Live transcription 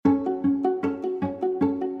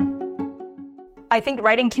I think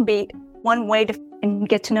writing can be one way to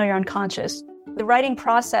get to know your unconscious. The writing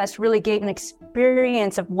process really gave an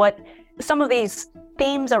experience of what some of these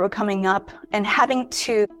themes that were coming up, and having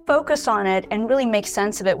to focus on it and really make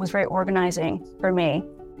sense of it was very organizing for me.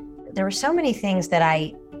 There were so many things that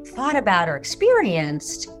I thought about or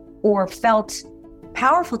experienced or felt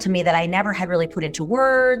powerful to me that I never had really put into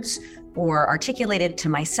words or articulated to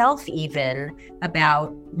myself even,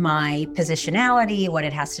 about my positionality, what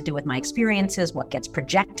it has to do with my experiences, what gets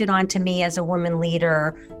projected onto me as a woman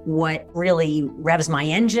leader, what really revs my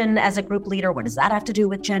engine as a group leader, what does that have to do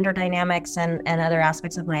with gender dynamics and other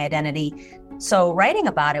aspects of my identity. So writing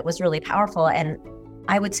about it was really powerful. And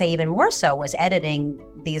I would say even more so was editing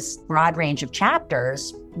these broad range of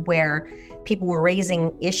chapters where people were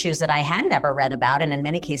raising issues that I had never read about, and in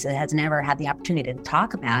many cases has never had the opportunity to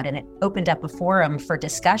talk about. And it opened up a forum for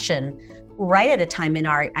discussion right at a time in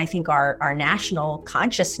our national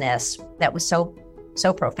consciousness that was so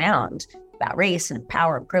profound about race and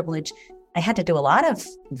power and privilege. I had to do a lot of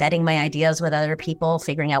vetting my ideas with other people,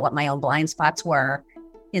 figuring out what my own blind spots were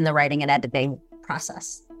in the writing and editing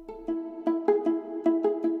process.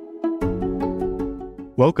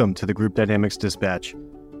 Welcome to the Group Dynamics Dispatch.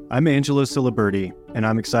 I'm Angelo Ciliberti, and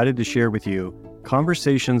I'm excited to share with you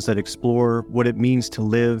conversations that explore what it means to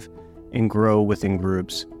live and grow within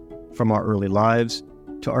groups, from our early lives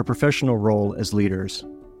to our professional role as leaders.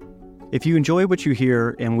 If you enjoy what you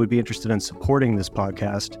hear and would be interested in supporting this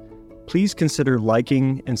podcast, please consider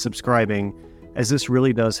liking and subscribing, as this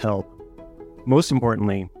really does help. Most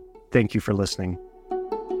importantly, thank you for listening.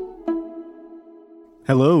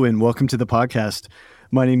 Hello, and welcome to the podcast.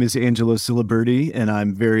 My name is Angelo Ciliberti, and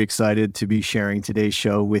I'm very excited to be sharing today's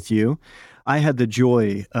show with you. I had the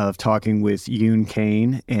joy of talking with Yoon,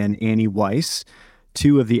 Kane and Annie Weiss,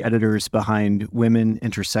 two of the editors behind Women,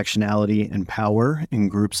 Intersectionality, and Power in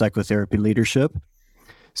Group Psychotherapy Leadership.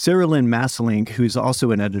 Sarah Lynn Masselink, who's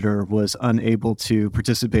also an editor, was unable to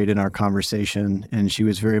participate in our conversation, and she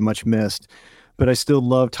was very much missed. But I still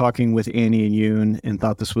love talking with Annie and Yoon and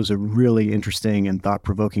thought this was a really interesting and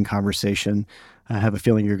thought-provoking conversation. I have a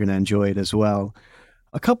feeling you're going to enjoy it as well.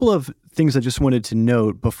 A couple of things I just wanted to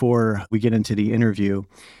note before we get into the interview.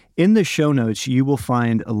 In the show notes, you will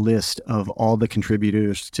find a list of all the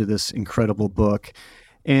contributors to this incredible book.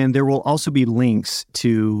 And there will also be links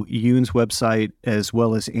to Yoon's website as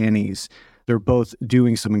well as Annie's. They're both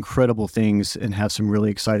doing some incredible things and have some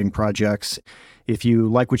really exciting projects. If you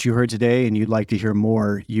like what you heard today and you'd like to hear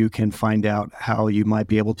more, you can find out how you might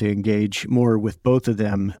be able to engage more with both of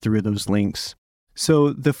them through those links.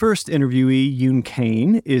 So the first interviewee, Yoon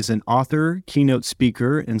Kane, is an author, keynote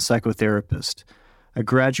speaker, and psychotherapist. A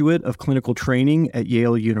graduate of clinical training at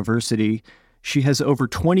Yale University, she has over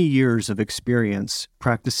 20 years of experience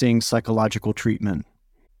practicing psychological treatment.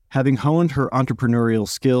 Having honed her entrepreneurial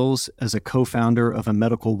skills as a co-founder of a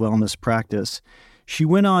medical wellness practice, she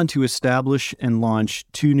went on to establish and launch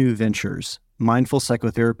two new ventures: Mindful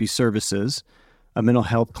Psychotherapy Services, a mental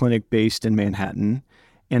health clinic based in Manhattan,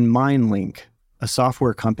 and MindLink, a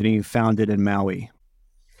software company founded in Maui.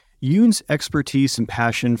 Yoon's expertise and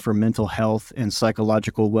passion for mental health and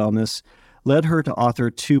psychological wellness led her to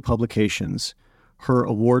author two publications: her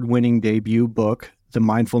award-winning debut book, The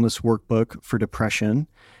Mindfulness Workbook for Depression,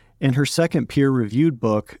 and her second peer-reviewed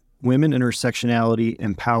book, Women, Intersectionality,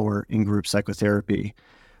 and Power in Group Psychotherapy,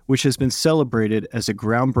 which has been celebrated as a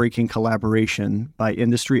groundbreaking collaboration by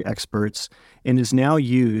industry experts and is now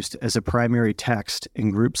used as a primary text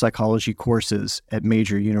in group psychology courses at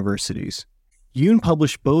major universities. Yoon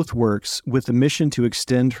published both works with the mission to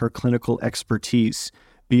extend her clinical expertise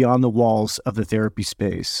beyond the walls of the therapy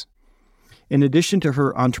space. In addition to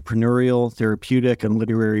her entrepreneurial, therapeutic, and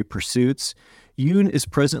literary pursuits, Yoon is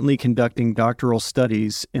presently conducting doctoral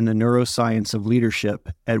studies in the neuroscience of leadership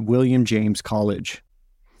at William James College.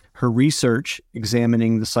 Her research,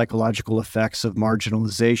 examining the psychological effects of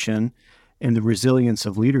marginalization and the resilience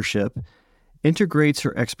of leadership, integrates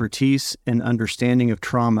her expertise and understanding of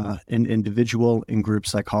trauma in individual and group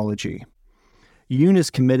psychology. Yoon is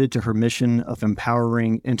committed to her mission of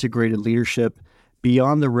empowering integrated leadership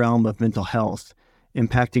beyond the realm of mental health,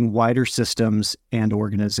 impacting wider systems and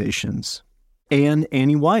organizations. And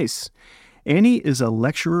Annie Weiss. Annie is a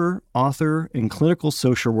lecturer, author, and clinical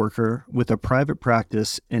social worker with a private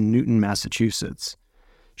practice in Newton, Massachusetts.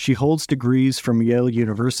 She holds degrees from Yale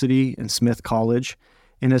University and Smith College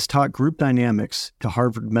and has taught group dynamics to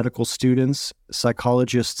Harvard medical students,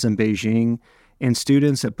 psychologists in Beijing, and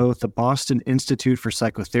students at both the Boston Institute for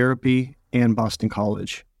Psychotherapy and Boston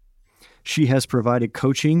College. She has provided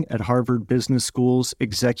coaching at Harvard Business School's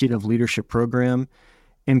Executive Leadership Program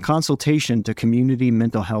and consultation to community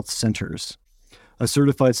mental health centers. A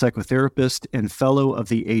certified psychotherapist and fellow of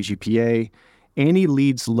the AGPA, Annie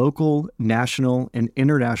leads local, national, and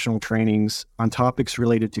international trainings on topics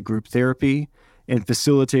related to group therapy and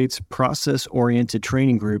facilitates process-oriented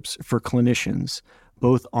training groups for clinicians,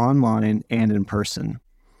 both online and in person.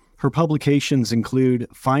 Her publications include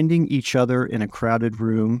Finding Each Other in a Crowded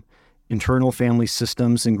Room, Internal Family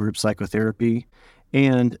Systems in Group Psychotherapy,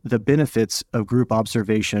 and The Benefits of Group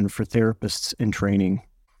Observation for Therapists in Training.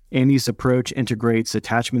 Annie's approach integrates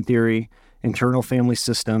attachment theory, internal family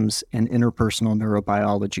systems, and interpersonal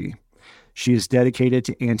neurobiology. She is dedicated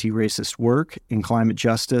to anti-racist work in climate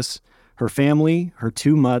justice, her family, her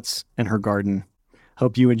 2 mutts, and her garden.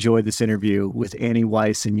 Hope you enjoy this interview with Annie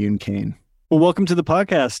Weiss and Yoon Kane. Well, welcome to the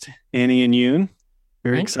podcast, Annie and Yoon.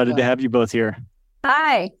 Very excited to have you both here.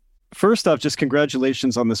 Hi. First off, just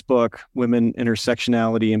congratulations on this book, Women,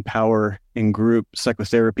 Intersectionality, and Power in Group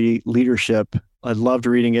Psychotherapy Leadership. I loved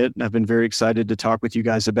reading it, and I've been very excited to talk with you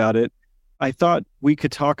guys about it. I thought we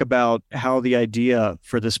could talk about how the idea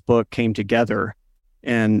for this book came together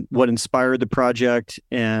and what inspired the project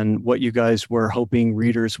and what you guys were hoping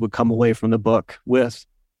readers would come away from the book with.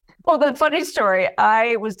 Well, the funny story,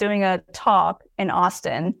 I was doing a talk in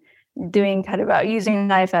Austin, doing kind of about using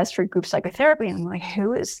IFS for group psychotherapy. And I'm like,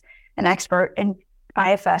 who is an expert in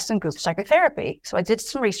IFS and group psychotherapy? So I did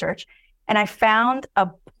some research and I found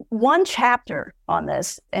one chapter on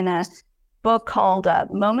this in a book called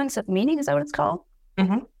Moments of Meaning. Is that what it's called?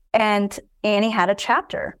 Mm-hmm. And Annie had a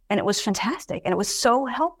chapter and it was fantastic and it was so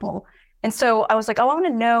helpful. And so I was like, oh, I want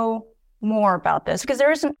to know more about this because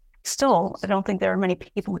there isn't still, I don't think there are many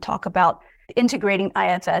people who talk about integrating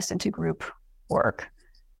IFS into group work.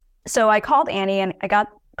 So I called Annie and I got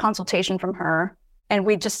consultation from her and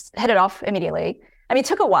we just hit it off immediately. I mean, it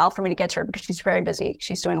took a while for me to get to her because she's very busy.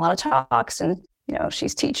 She's doing a lot of talks and, you know,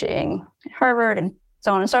 she's teaching at Harvard and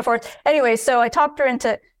so on and so forth. Anyway, so I talked her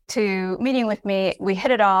into meeting with me. We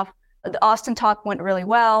hit it off. The Austin talk went really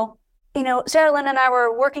well. You know, Sarah Lynn and I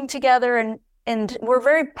were working together and we're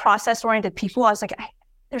very process-oriented people. I was like,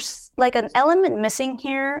 there's like an element missing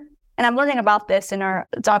here. And I'm learning about this in our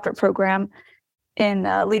doctorate program in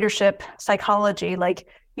leadership psychology. Like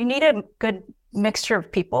you need a good mixture of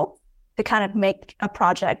people to kind of make a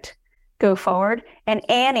project go forward. And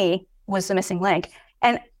Annie was the missing link.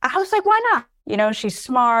 And I was like, why not? You know, she's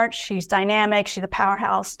smart, she's dynamic, she's a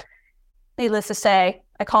powerhouse. Needless to say,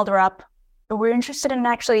 I called her up. We're interested in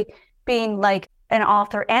actually being like an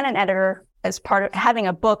author and an editor as part of having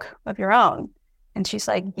a book of your own. And she's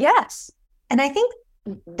like, yes. And I think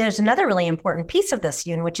there's another really important piece of this,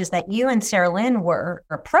 Yoon, which is that you and Sarah Lynn were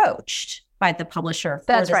approached by the publisher for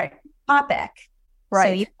That's this right. topic. Right.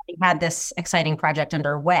 So you had this exciting project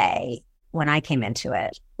underway when I came into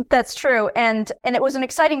it. That's true. And it was an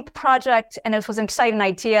exciting project and it was an exciting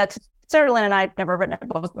idea. Sarah Lynn and I had never written a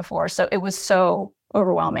book before, so it was so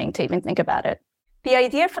overwhelming to even think about it. The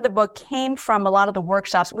idea for the book came from a lot of the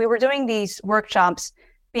workshops. We were doing these workshops,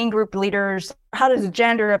 being group leaders. How does the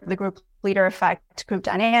gender of the group leader affect group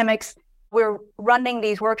dynamics? We're running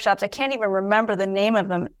these workshops. I can't even remember the name of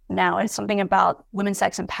them now. It's something about women,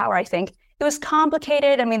 sex, and power, I think. It was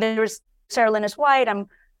complicated. I mean, there was Sarah Lynn is white, I'm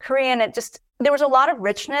Korean. There was a lot of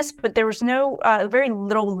richness, but there was no very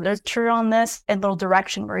little literature on this and little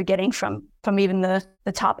direction we were getting from even the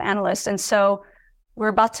top analysts. And so we're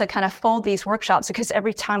about to kind of fold these workshops because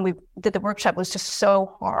every time we did the workshop was just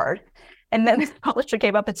so hard. And then the publisher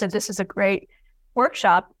came up and said, this is a great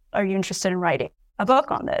workshop. Are you interested in writing a book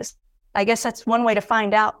on this? I guess that's one way to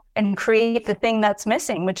find out and create the thing that's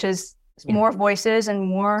missing, which is more voices and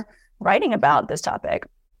more writing about this topic.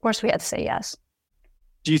 Of course, we had to say yes.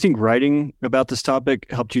 Do you think writing about this topic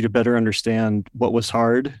helped you to better understand what was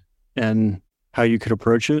hard and how you could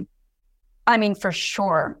approach it? I mean, for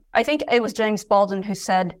sure. I think it was James Baldwin who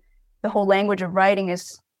said the whole language of writing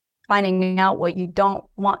is finding out what you don't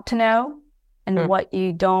want to know and what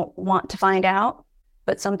you don't want to find out,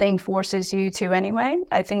 but something forces you to anyway.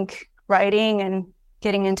 I think writing and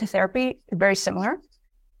getting into therapy are very similar.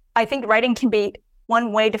 I think writing can be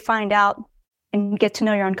one way to find out and get to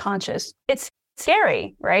know your unconscious. It's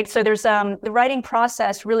scary, right? So there's the writing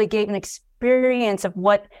process really gave an experience of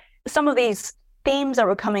what some of these themes that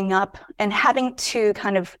were coming up, and having to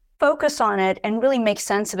kind of focus on it and really make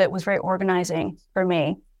sense of it was very organizing for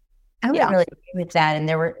me. I would really agree with that. And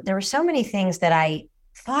there were so many things that I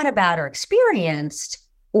thought about or experienced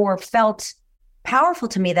or felt powerful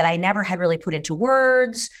to me that I never had really put into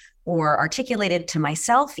words or articulated to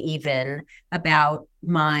myself even about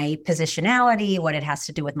my positionality, what it has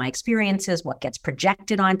to do with my experiences, what gets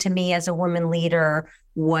projected onto me as a woman leader,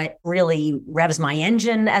 what really revs my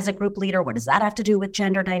engine as a group leader, what does that have to do with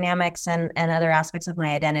gender dynamics and other aspects of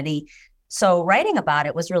my identity. So writing about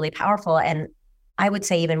it was really powerful. And I would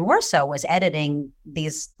say even more so was editing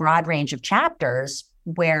these broad range of chapters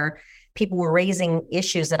where people were raising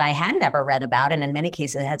issues that I had never read about, and in many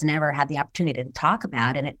cases has never had the opportunity to talk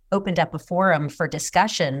about. And it opened up a forum for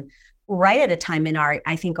discussion right at a time in our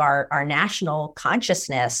national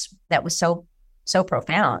consciousness that was so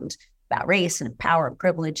profound about race and power and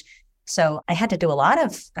privilege. So I had to do a lot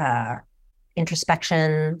of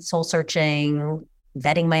introspection, soul searching,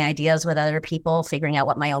 vetting my ideas with other people, figuring out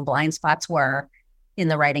what my own blind spots were in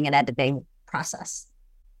the writing and editing process.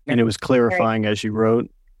 And it was clarifying as you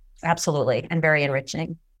wrote. Absolutely. And very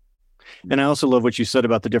enriching. And I also love what you said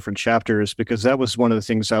about the different chapters, because that was one of the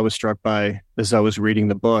things I was struck by as I was reading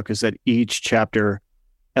the book, is that each chapter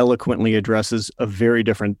eloquently addresses a very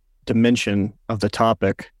different dimension of the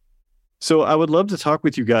topic. So I would love to talk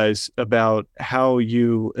with you guys about how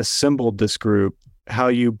you assembled this group, how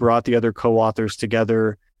you brought the other co-authors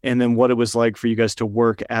together, and then what it was like for you guys to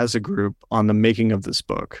work as a group on the making of this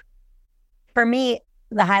book. For me,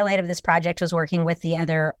 the highlight of this project was working with the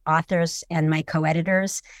other authors and my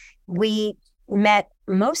co-editors. We met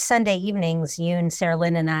most Sunday evenings, Yoon, Sarah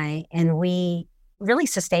Lynn, and I, and we really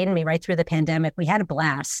sustained me right through the pandemic. We had a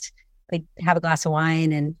blast. We'd have a glass of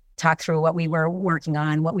wine and talk through what we were working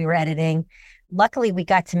on, what we were editing. Luckily, we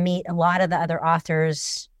got to meet a lot of the other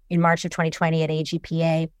authors in March of 2020 at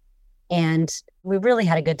AGPA, and we really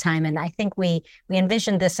had a good time. And I think we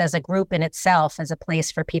envisioned this as a group in itself, as a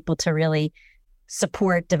place for people to really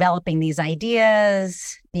support developing these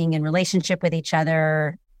ideas, being in relationship with each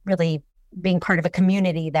other, really being part of a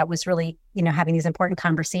community that was really, having these important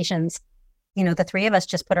conversations. The three of us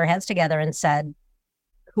just put our heads together and said,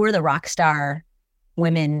 who are the rock star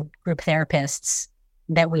women group therapists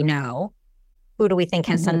that we know? Who do we think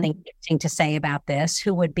has something interesting to say about this?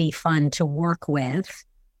 Who would be fun to work with?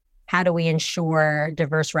 How do we ensure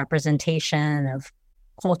diverse representation of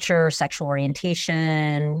culture, sexual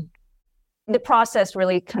orientation? The process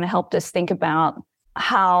really kind of helped us think about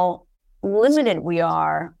how limited we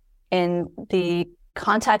are in the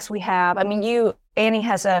contacts we have. I mean, Annie,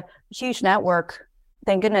 has a huge network,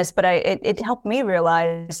 thank goodness, but it helped me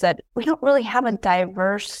realize that we don't really have a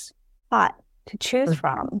diverse pot to choose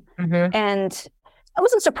from. And I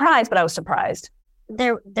wasn't surprised, but I was surprised.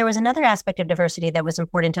 There was another aspect of diversity that was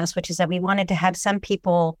important to us, which is that we wanted to have some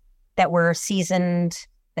people that were seasoned,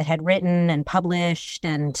 that had written and published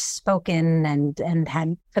and spoken and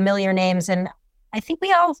had familiar names. And I think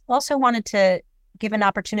we all also wanted to give an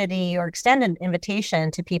opportunity or extend an invitation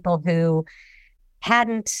to people who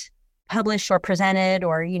hadn't published or presented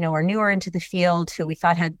or, are newer into the field, who we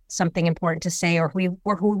thought had something important to say, or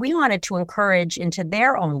who we wanted to encourage into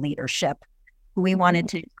their own leadership, who we wanted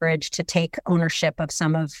to encourage to take ownership of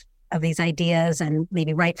some of these ideas and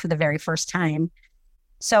maybe write for the very first time.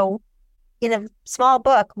 So in a small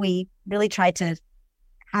book, we really tried to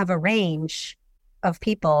have a range of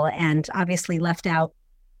people, and obviously left out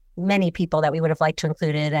many people that we would have liked to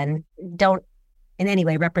include it, and don't in any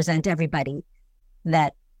way represent everybody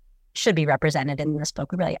that should be represented in this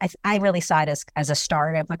book. I really saw it as a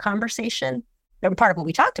start of a conversation. And part of what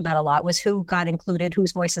we talked about a lot was who got included,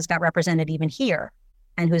 whose voices got represented even here,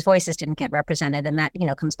 and whose voices didn't get represented. And that,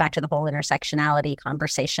 comes back to the whole intersectionality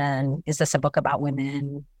conversation. Is this a book about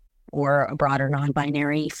women or a broader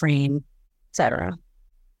non-binary frame, et cetera?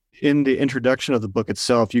 In the introduction of the book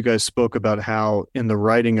itself, you guys spoke about how in the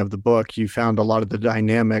writing of the book, you found a lot of the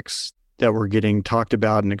dynamics that were getting talked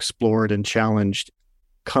about and explored and challenged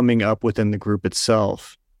coming up within the group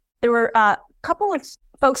itself. There were a couple of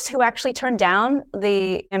folks who actually turned down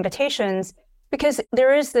the invitations because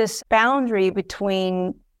there is this boundary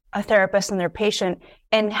between a therapist and their patient,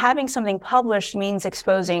 and having something published means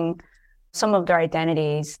exposing some of their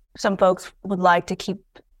identities. Some folks would like to keep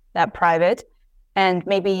that private and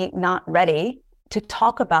maybe not ready to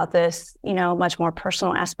talk about this, much more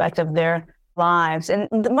personal aspect of their lives. And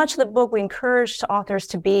much of the book, we encouraged authors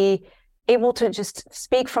to be able to just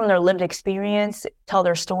speak from their lived experience, tell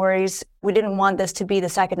their stories. We didn't want this to be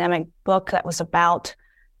this academic book that was about,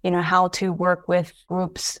 how to work with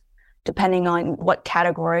groups depending on what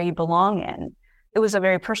category you belong in. It was a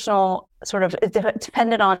very personal it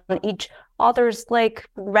depended on each author's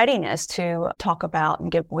readiness to talk about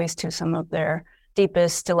and give voice to some of their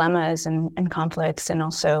deepest dilemmas and conflicts, and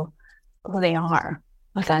also who they are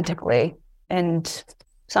authentically. And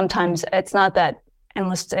sometimes it's not that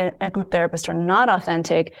unless a group therapists are not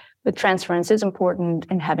authentic, But transference is important,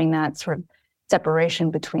 and having that sort of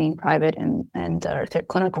separation between private and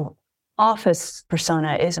clinical office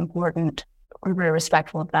persona is important. We're very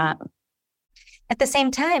respectful of that. At the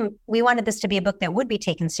same time, we wanted this to be a book that would be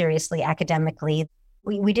taken seriously academically.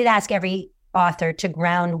 We did ask every author to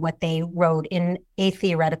ground what they wrote in a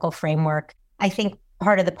theoretical framework. I think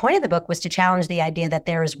part of the point of the book was to challenge the idea that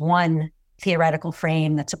there is one theoretical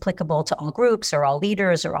frame that's applicable to all groups or all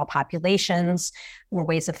leaders or all populations or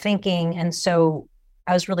ways of thinking. And so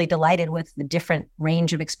I was really delighted with the different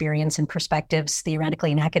range of experience and perspectives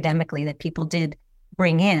theoretically and academically that people did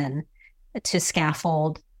bring in to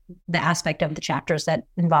scaffold the aspect of the chapters that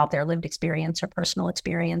involve their lived experience or personal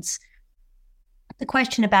experience. The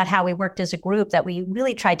question about how we worked as a group, that we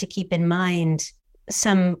really tried to keep in mind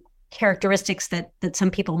some characteristics that some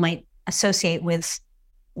people might associate with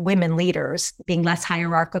women leaders, being less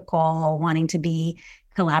hierarchical, wanting to be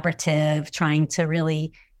collaborative, trying to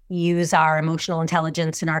really use our emotional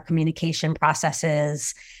intelligence in our communication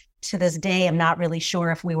processes. To this day, I'm not really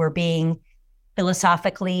sure if we were being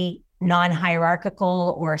philosophically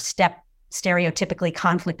non-hierarchical or stereotypically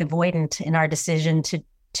conflict avoidant in our decision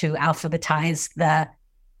to alphabetize the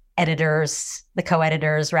editors, the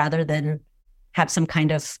co-editors, rather than have some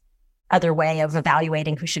kind of other way of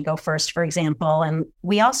evaluating who should go first, for example. And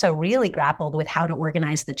we also really grappled with how to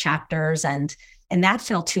organize the chapters, and that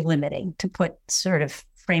felt too limiting to put sort of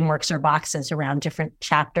frameworks or boxes around different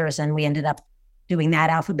chapters. And we ended up doing that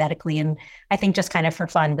alphabetically. And I think just kind of for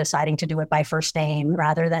fun, deciding to do it by first name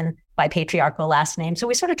rather than by patriarchal last name. So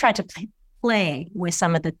we sort of tried to play with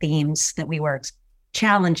some of the themes that we were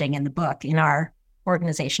challenging in the book, in our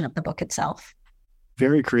organization of the book itself.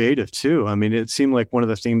 Very creative too. I mean, it seemed like one of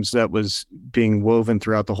the themes that was being woven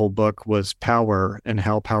throughout the whole book was power and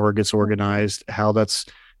how power gets organized, how that's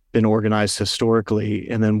been organized historically,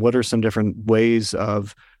 and then what are some different ways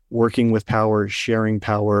of working with power, sharing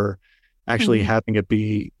power, actually having it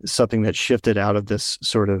be something that shifted out of this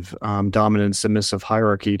sort of dominant, submissive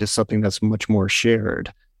hierarchy to something that's much more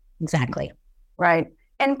shared. Exactly. Right.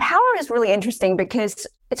 And power is really interesting because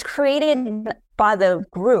it's created by the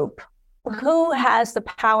group. Who has the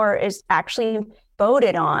power is actually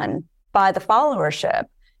voted on by the followership.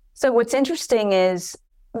 So what's interesting is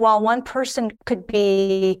while one person could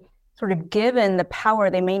be sort of given the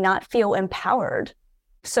power, they may not feel empowered.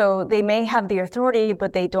 So they may have the authority,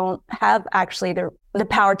 but they don't have actually the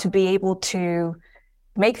power to be able to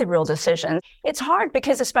make the real decision. It's hard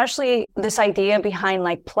because especially this idea behind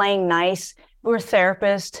like playing nice, we're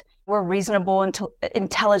therapists, we're reasonable,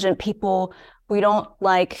 intelligent people. We don't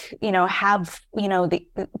have, the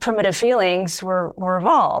primitive feelings. We're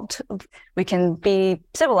evolved. We can be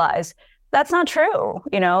civilized. That's not true.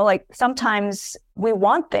 Like sometimes we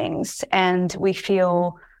want things and we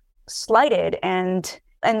feel slighted and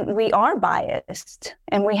we are biased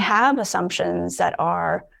and we have assumptions that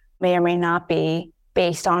may or may not be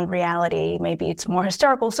based on reality. Maybe it's more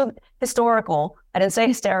historical. So historical, I didn't say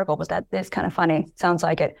hysterical, but that is kind of funny. Sounds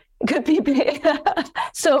like it. It could be big.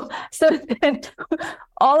 So then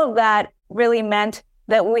all of that really meant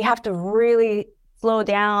that we have to really slow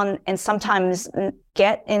down and sometimes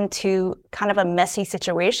get into kind of a messy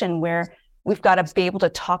situation where we've got to be able to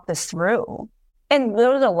talk this through. And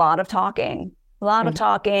there's a lot of talking,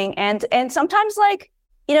 and sometimes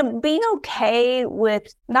being okay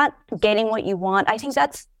with not getting what you want. I think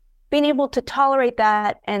that's being able to tolerate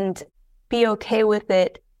that and be okay with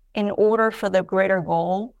it in order for the greater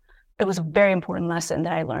goal. It was a very important lesson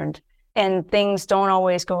that I learned. And things don't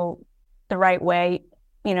always go the right way.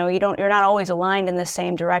 You're not always aligned in the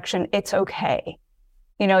same direction. It's okay.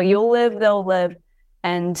 You'll live, they'll live.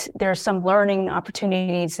 And there's some learning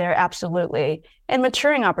opportunities there, absolutely. And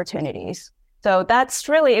maturing opportunities. So that's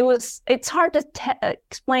really, it's hard to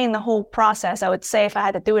explain the whole process. I would say if I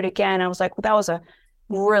had to do it again, I was like, well, that was a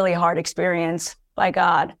really hard experience, by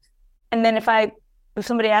God. And then if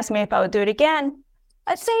somebody asked me if I would do it again,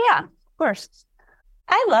 I'd say, yeah, of course.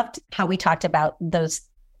 I loved how we talked about those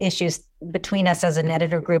issues between us as an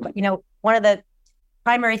editor group. One of the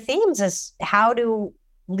primary themes is how do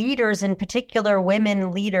leaders, in particular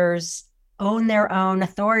women leaders, own their own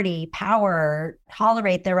authority, power,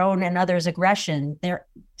 tolerate their own and others' aggression,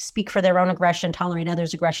 speak for their own aggression, tolerate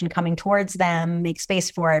others' aggression coming towards them, make space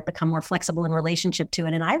for it, become more flexible in relationship to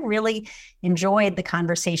it. And I really enjoyed the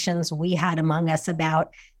conversations we had among us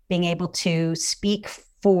about being able to speak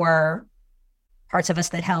for parts of us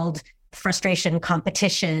that held frustration,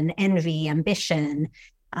 competition, envy, ambition.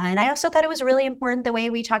 And I also thought it was really important the way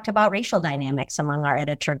we talked about racial dynamics among our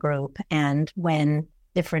editor group and when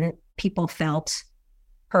different people felt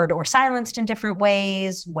heard or silenced in different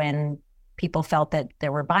ways, when people felt that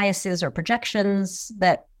there were biases or projections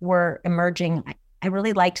that were emerging. I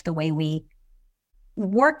really liked the way we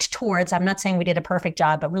worked towards, I'm not saying we did a perfect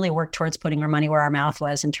job, but really worked towards putting our money where our mouth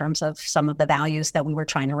was in terms of some of the values that we were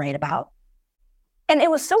trying to write about. And it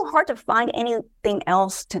was so hard to find anything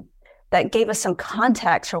else that gave us some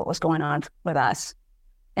context for what was going on with us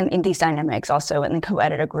and in these dynamics, also in the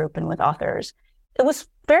co-editor group and with authors. It was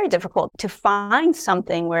very difficult to find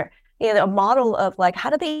something where, a model of like, how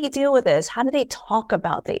do they deal with this? How do they talk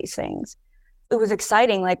about these things? It was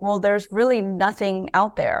exciting. Like, well, there's really nothing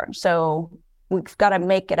out there. So we've got to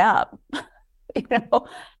make it up,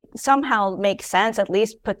 somehow make sense, at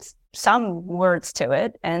least put some words to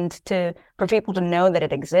it, and for people to know that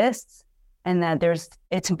it exists and that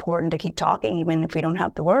it's important to keep talking, even if we don't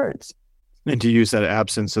have the words. And to use that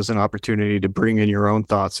absence as an opportunity to bring in your own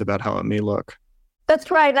thoughts about how it may look. That's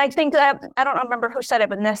right. I think that, I don't remember who said it,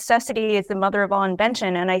 but necessity is the mother of all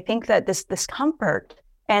invention. And I think that this discomfort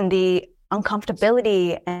and the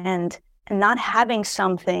uncomfortability and not having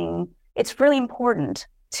something, it's really important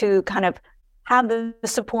to kind of have the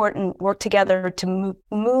support and work together to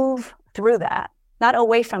move through that, not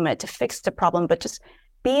away from it to fix the problem, but just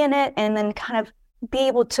be in it and then kind of be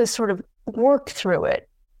able to sort of work through it.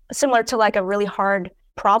 Similar to like a really hard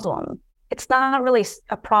problem. It's not really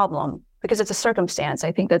a problem because it's a circumstance.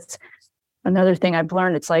 I think that's another thing I've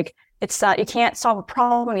learned. It's like, you can't solve a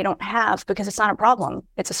problem you don't have because it's not a problem.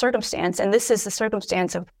 It's a circumstance. And this is the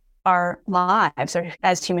circumstance of our lives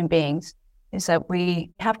as human beings, is that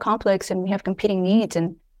we have conflicts and we have competing needs,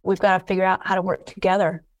 and we've got to figure out how to work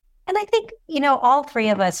together. And I think, all three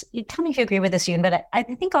of us, you tell me if you agree with this, Yoon, but I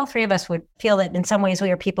think all three of us would feel that in some ways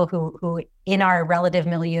we are people who in our relative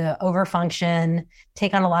milieu overfunction,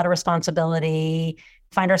 take on a lot of responsibility,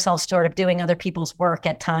 find ourselves sort of doing other people's work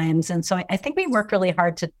at times. And so I think we worked really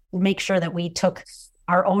hard to make sure that we took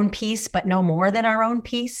our own piece, but no more than our own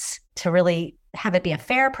piece, to really have it be a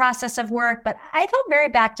fair process of work. But I felt very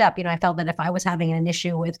backed up. I felt that if I was having an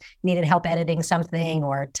issue with needed help editing something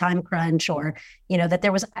or time crunch, or, I felt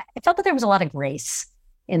that there was a lot of grace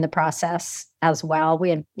in the process as well. We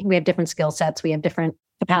have different skill sets. We have different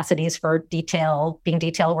capacities for being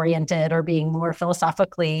detail oriented or being more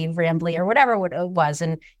philosophically rambly or whatever it was.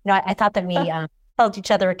 And, I thought that we held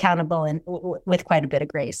each other accountable and with quite a bit of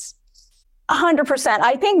grace. 100%.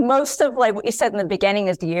 I think most of like what you said in the beginning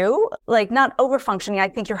is like not over functioning. I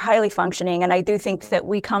think you're highly functioning. And I do think that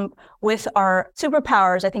we come with our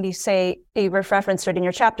superpowers. I think you referenced it in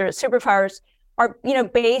your chapter. Superpowers are,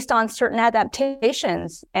 based on certain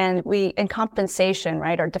adaptations and compensation,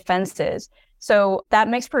 right? Our defenses. So that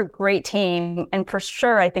makes for a great team. And for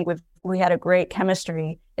sure, I think we had a great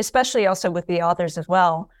chemistry, especially also with the authors as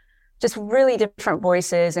well. Just really different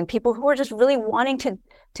voices and people who are just really wanting to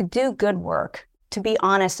do good work, to be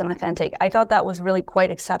honest and authentic. I thought that was really quite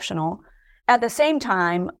exceptional. At the same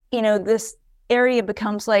time, this area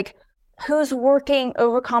becomes like, who's working,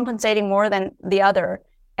 overcompensating more than the other?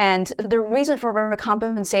 And the reason for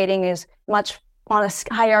overcompensating is much on a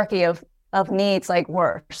hierarchy of needs, like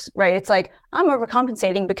worse, right? It's like, I'm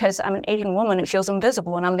overcompensating because I'm an Asian woman who feels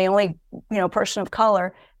invisible and I'm the only, person of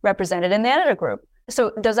color represented in the editor group.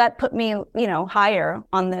 So does that put me, higher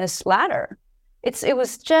on this ladder? It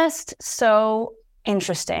was just so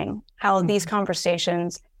interesting how these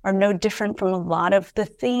conversations are no different from a lot of the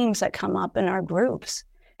themes that come up in our groups.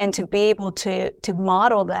 And to be able to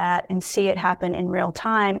model that and see it happen in real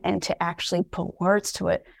time and to actually put words to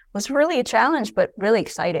it was really a challenge, but really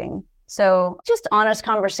exciting. So just honest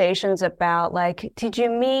conversations about like, did you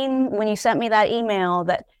mean when you sent me that email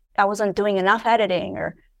that I wasn't doing enough editing,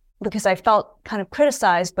 or because I felt kind of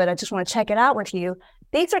criticized, but I just want to check it out with you.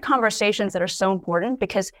 These are conversations that are so important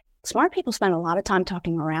because smart people spend a lot of time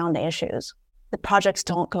talking around the issues. The projects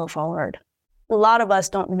don't go forward. A lot of us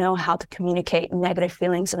don't know how to communicate negative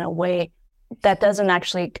feelings in a way that doesn't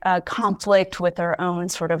actually conflict with our own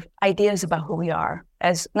sort of ideas about who we are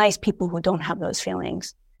as nice people who don't have those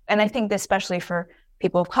feelings. And I think that especially for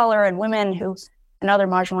people of color and women and other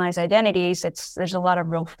marginalized identities, there's a lot of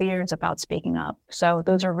real fears about speaking up. So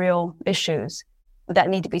those are real issues that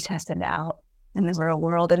need to be tested out in the real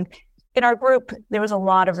world. And in our group, there was a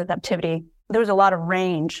lot of adaptivity. There was a lot of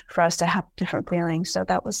range for us to have different feelings. So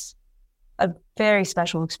that was a very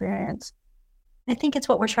special experience. I think it's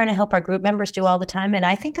what we're trying to help our group members do all the time. And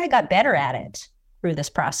I think I got better at it through this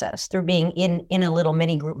process, through being in a little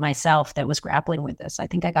mini group myself that was grappling with this. I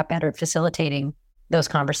think I got better at facilitating those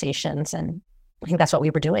conversations. And I think that's what we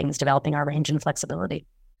were doing, is developing our range and flexibility.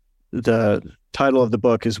 The title of the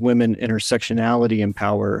book is Women, Intersectionality, and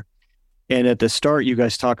Power. And at the start, you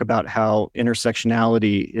guys talk about how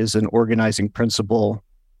intersectionality is an organizing principle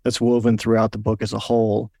that's woven throughout the book as a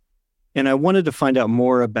whole. And I wanted to find out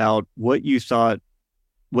more about what you thought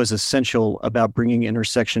was essential about bringing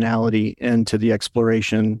intersectionality into the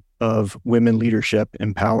exploration of women leadership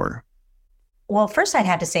and power. Well, first I'd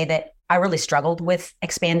have to say that I really struggled with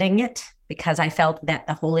expanding it because I felt that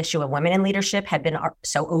the whole issue of women in leadership had been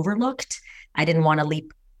so overlooked. I didn't want to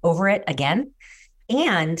leap over it again.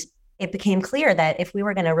 And it became clear that if we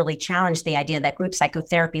were going to really challenge the idea that group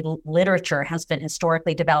psychotherapy literature has been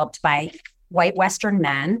historically developed by white Western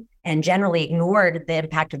men and generally ignored the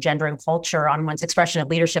impact of gender and culture on one's expression of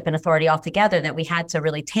leadership and authority altogether, that we had to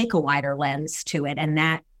really take a wider lens to it. And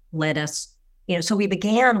that led us, so we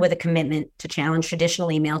began with a commitment to challenge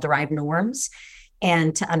traditionally male-derived norms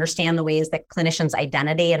and to understand the ways that clinicians'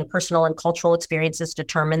 identity and personal and cultural experiences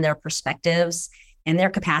determine their perspectives and their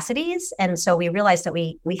capacities. And so we realized that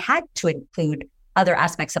we had to include other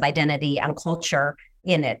aspects of identity and culture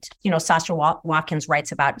in it. Sasha Watkins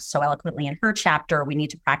writes about so eloquently in her chapter, we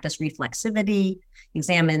need to practice reflexivity,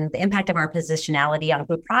 examine the impact of our positionality on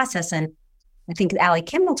group process. And I think Allie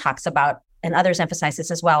Kimball talks about, and others emphasize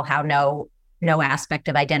this as well, how no aspect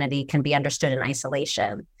of identity can be understood in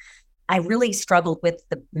isolation. I really struggled with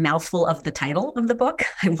the mouthful of the title of the book.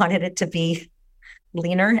 I wanted it to be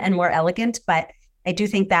leaner and more elegant, but I do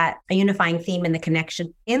think that a unifying theme in the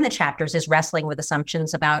connection in the chapters is wrestling with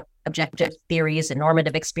assumptions about objective theories and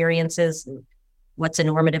normative experiences. And what's a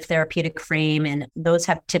normative therapeutic frame? And those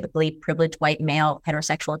have typically privileged white male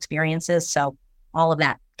heterosexual experiences. So all of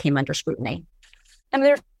that came under scrutiny. And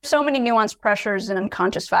there's so many nuanced pressures and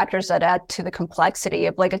unconscious factors that add to the complexity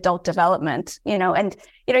of like adult development, and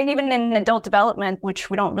even in adult development, which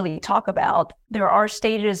we don't really talk about, there are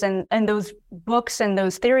stages and those books and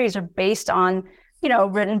those theories are based on,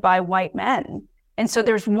 written by white men. And so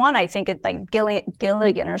there's one, I think it's like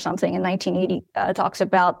Gilligan or something in 1980 talks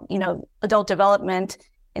about, adult development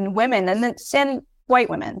in women and it's in white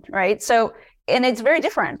women, right? So, and it's very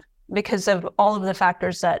different because of all of the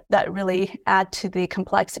factors that really add to the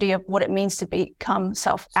complexity of what it means to become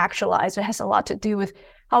self-actualized. It has a lot to do with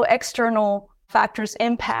how external factors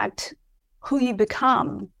impact who you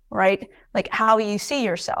become, right? Like how you see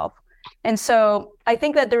yourself. And so I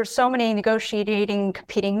think that there's so many negotiating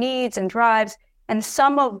competing needs and drives, and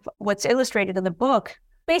some of what's illustrated in the book,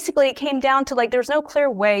 basically it came down to like, there's no clear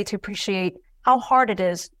way to appreciate how hard it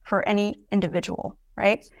is for any individual,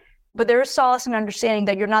 right? But there is solace in understanding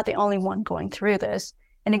that you're not the only one going through this.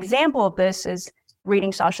 An example of this is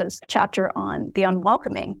reading Sasha's chapter on the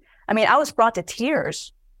unwelcoming. I mean, I was brought to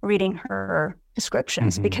tears reading her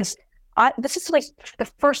descriptions because this is like the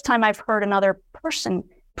first time I've heard another person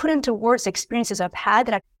put into words experiences I've had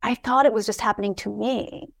that I thought it was just happening to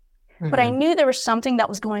me. But I knew there was something that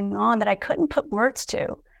was going on that I couldn't put words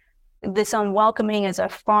to. This unwelcoming as a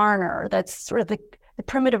foreigner, that's sort of the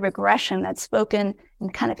primitive aggression that's spoken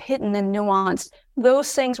and kind of hidden and nuanced.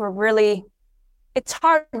 Those things were really, it's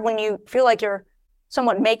hard when you feel like you're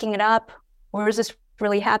somewhat making it up, or is this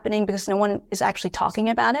really happening because no one is actually talking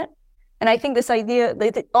about it? And I think this idea,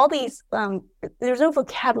 all these, there's no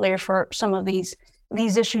vocabulary for some of these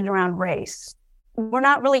issues around race. We're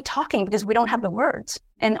not really talking because we don't have the words.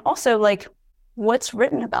 And also like what's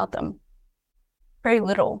written about them? Very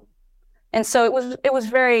little. And so it was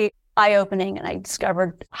very eye-opening, and I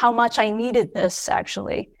discovered how much I needed this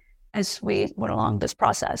actually as we went along this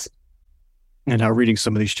process. And how reading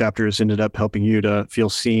some of these chapters ended up helping you to feel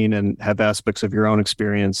seen and have aspects of your own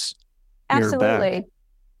experience mirrored back. Absolutely.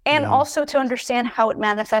 And also to understand how it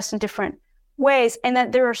manifests in different ways, and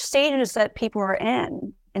that there are stages that people are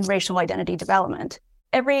in racial identity development.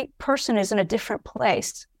 Every person is in a different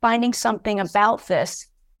place, finding something about this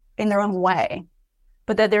in their own way,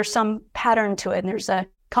 but that there's some pattern to it, and there's a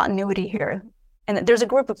continuity here, and that there's a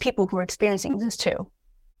group of people who are experiencing this too.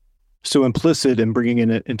 So implicit in bringing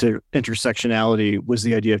in into intersectionality was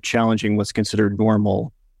the idea of challenging what's considered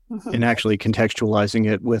normal and actually contextualizing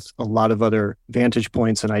it with a lot of other vantage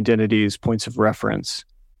points and identities, points of reference.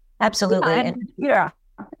 Absolutely.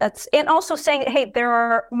 And also saying, hey, there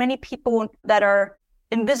are many people that are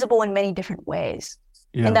invisible in many different ways,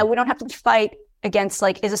 and that we don't have to fight against,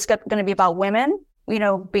 like, is this going to be about women,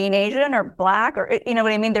 being Asian or Black, or,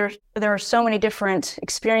 what I mean? There are so many different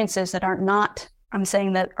experiences that are not, I'm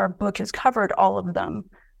saying that our book has covered all of them,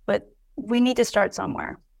 but we need to start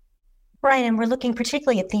somewhere. Right. And we're looking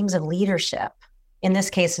particularly at themes of leadership, in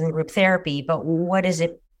this case in group therapy, but what is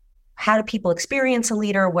it? How do people experience a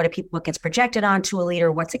leader? What gets projected onto a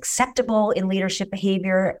leader? What's acceptable in leadership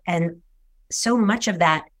behavior? And so much of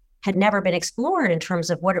that had never been explored in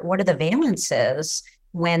terms of what are the valences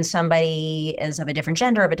when somebody is of a different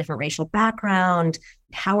gender, of a different racial background,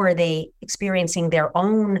 how are they experiencing their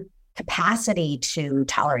own capacity to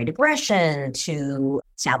tolerate aggression, to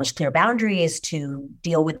establish clear boundaries, to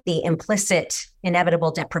deal with the implicit,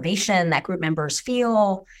 inevitable deprivation that group members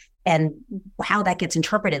feel, and how that gets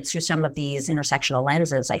interpreted through some of these intersectional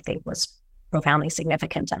lenses, I think was profoundly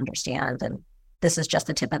significant to understand. And this is just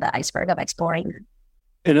the tip of the iceberg of exploring.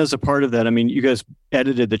 And as a part of that, I mean, you guys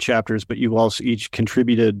edited the chapters, but you also each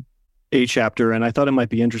contributed a chapter. And I thought it might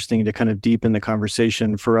be interesting to kind of deepen the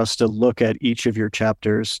conversation for us to look at each of your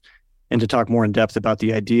chapters and to talk more in depth about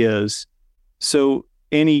the ideas. So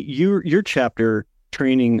Annie, your chapter,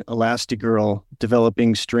 Training Elastigirl,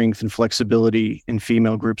 Developing Strength and Flexibility in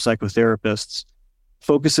Female Group Psychotherapists,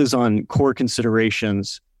 focuses on core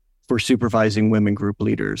considerations for supervising women group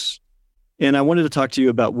leaders. And I wanted to talk to you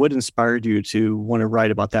about what inspired you to want to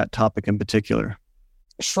write about that topic in particular.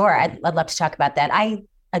 Sure, I'd love to talk about that. I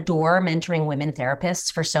adore mentoring women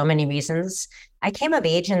therapists for so many reasons. I came of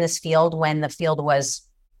age in this field when the field was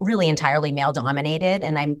really entirely male dominated.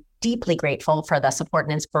 And I'm deeply grateful for the support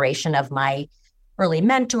and inspiration of my early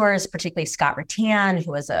mentors, particularly Scott Rattan,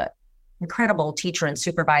 who was an incredible teacher and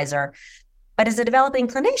supervisor. But as a developing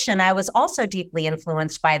clinician, I was also deeply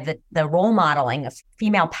influenced by the role modeling of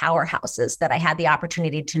female powerhouses that I had the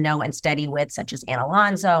opportunity to know and study with, such as Anna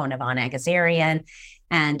Alonso and Yvonne Agazarian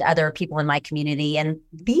and other people in my community. And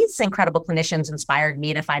these incredible clinicians inspired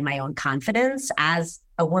me to find my own confidence as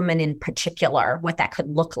a woman in particular, what that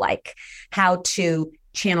could look like, how to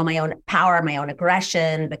channel my own power, my own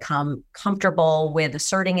aggression, become comfortable with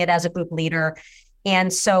asserting it as a group leader.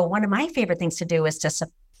 And so one of my favorite things to do is to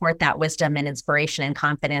support that wisdom and inspiration and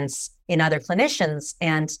confidence in other clinicians.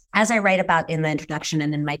 And as I write about in the introduction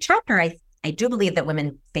and in my chapter, I do believe that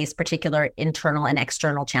women face particular internal and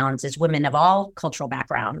external challenges, women of all cultural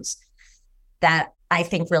backgrounds, that I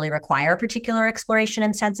think really require particular exploration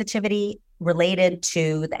and sensitivity related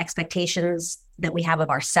to the expectations that we have of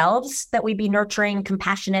ourselves, that we be nurturing,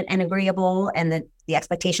 compassionate, and agreeable, and the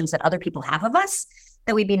expectations that other people have of us,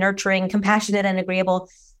 that we be nurturing, compassionate, and agreeable,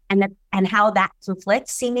 and how that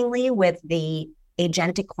conflicts seemingly with the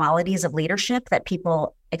agentic qualities of leadership that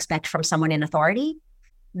people expect from someone in authority.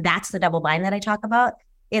 That's the double bind that I talk about.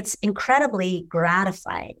 It's incredibly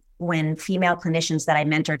gratifying when female clinicians that I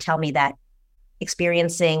mentor tell me that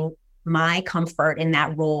experiencing my comfort in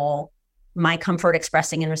that role, my comfort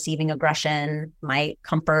expressing and receiving aggression, my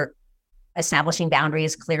comfort establishing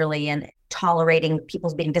boundaries clearly and tolerating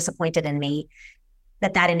people being disappointed in me,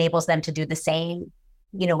 that enables them to do the same,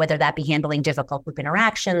 whether that be handling difficult group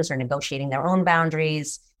interactions or negotiating their own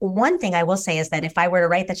boundaries. One thing I will say is that if I were to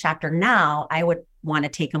write the chapter now, I would want to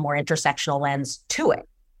take a more intersectional lens to it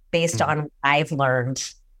based on what I've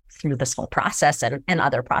learned through this whole process and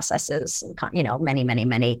other processes,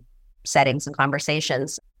 many settings and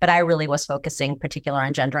conversations. But I really was focusing particular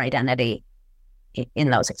on gender identity in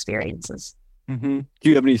those experiences. Mm-hmm. Do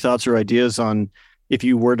you have any thoughts or ideas on, if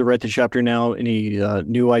you were to write the chapter now, any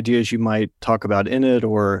new ideas you might talk about in it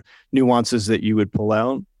or nuances that you would pull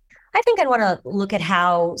out? I think I'd want to look at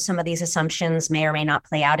how some of these assumptions may or may not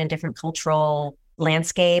play out in different cultural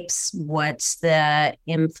landscapes. What's the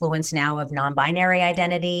influence now of non-binary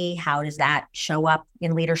identity? How does that show up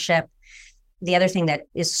in leadership? The other thing that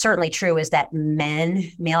is certainly true is that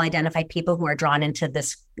male-identified people who are drawn into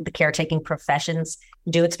the caretaking professions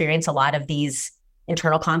do experience a lot of these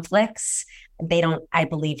internal conflicts. They don't, I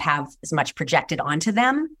believe, have as much projected onto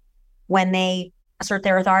them when they assert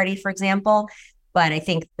their authority, for example. But I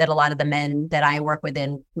think that a lot of the men that I work with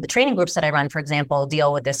in the training groups that I run, for example,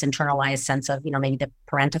 deal with this internalized sense of, maybe the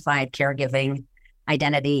parentified caregiving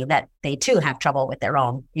identity, that they too have trouble with their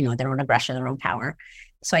own aggression, their own power.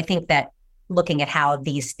 So I think that looking at how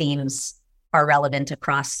these themes are relevant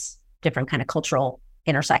across different kind of cultural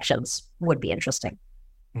intersections would be interesting.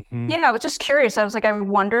 Mm-hmm. Yeah, I was just curious. I was like, I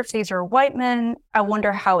wonder if these are white men. I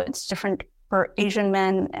wonder how it's different for Asian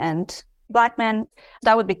men and Black men.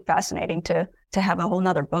 That would be fascinating to have a whole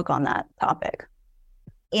nother book on that topic.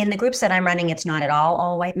 In the groups that I'm running, it's not at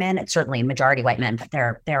all white men. It's certainly a majority white men, but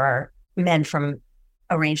there are men from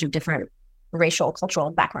a range of different racial, cultural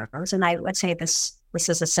backgrounds. And I would say this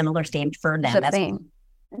is a similar theme for them. It's a theme.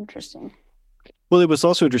 Interesting. Well, it was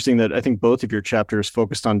also interesting that I think both of your chapters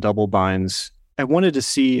focused on double binds. I wanted to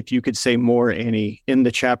see if you could say more, Annie. In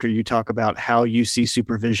the chapter, you talk about how you see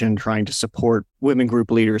supervision trying to support women group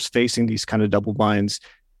leaders facing these kind of double binds.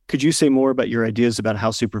 Could you say more about your ideas about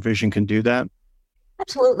how supervision can do that?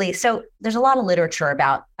 Absolutely. So there's a lot of literature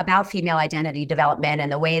about female identity development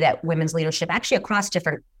and the way that women's leadership, actually across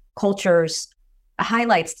different cultures,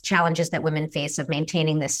 highlights the challenges that women face of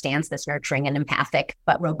maintaining this stance that's nurturing and empathic,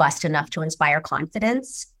 but robust enough to inspire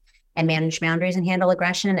confidence and manage boundaries and handle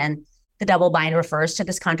aggression. And the double bind refers to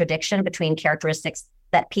this contradiction between characteristics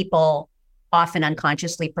that people often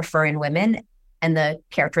unconsciously prefer in women and the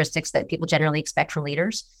characteristics that people generally expect from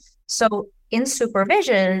leaders. So in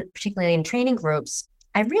supervision, particularly in training groups,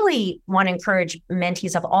 I really want to encourage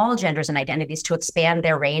mentees of all genders and identities to expand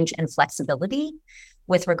their range and flexibility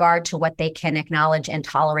with regard to what they can acknowledge and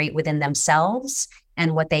tolerate within themselves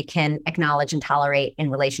and what they can acknowledge and tolerate in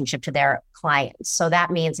relationship to their clients. So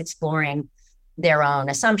that means exploring their own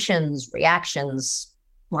assumptions, reactions,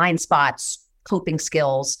 blind spots, coping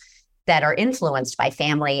skills that are influenced by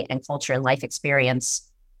family and culture and life experience.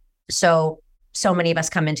 So many of us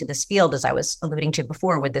come into this field, as I was alluding to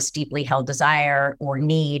before, with this deeply held desire or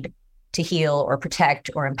need to heal or protect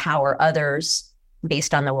or empower others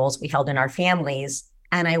based on the roles we held in our families.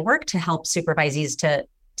 And I work to help supervisees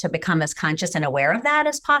to become as conscious and aware of that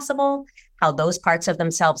as possible, how those parts of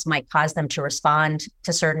themselves might cause them to respond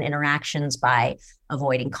to certain interactions by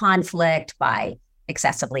avoiding conflict, by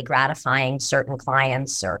excessively gratifying certain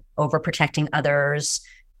clients or overprotecting others,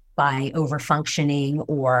 by overfunctioning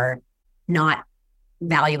or not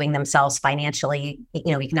valuing themselves financially,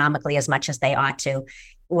 economically as much as they ought to.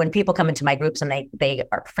 When people come into my groups and they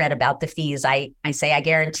are fret about the fees, I say, I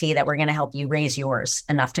guarantee that we're going to help you raise yours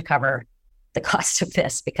enough to cover the cost of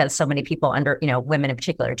this, because so many people women in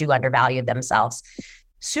particular, do undervalue themselves.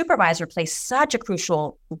 Supervisor plays such a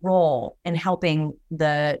crucial role in helping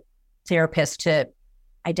the therapist to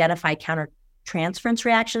identify countertransference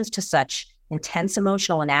reactions to such intense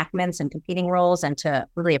emotional enactments and competing roles, and to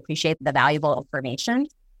really appreciate the valuable information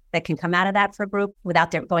that can come out of that for a group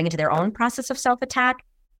without going into their own process of self-attack.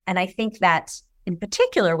 And I think that in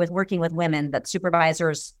particular with working with women, that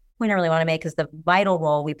supervisors, point I really want to make is the vital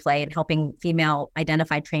role we play in helping female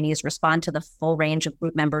identified trainees respond to the full range of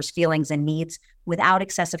group members' feelings and needs without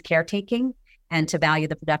excessive caretaking, and to value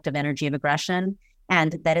the productive energy of aggression.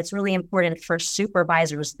 And that it's really important for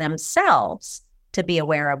supervisors themselves to be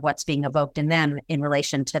aware of what's being evoked in them in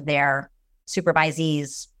relation to their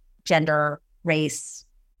supervisees, gender, race,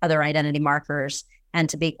 other identity markers, and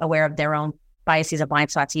to be aware of their own biases and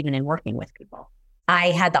blind spots, even in working with people.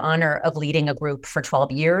 I had the honor of leading a group for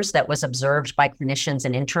 12 years that was observed by clinicians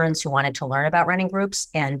and interns who wanted to learn about running groups.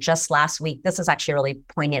 And just last week, this is actually a really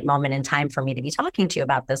poignant moment in time for me to be talking to you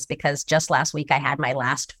about this, because just last week I had my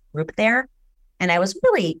last group there. And I was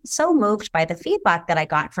really so moved by the feedback that I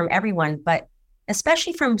got from everyone, but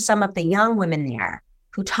especially from some of the young women there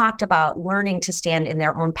who talked about learning to stand in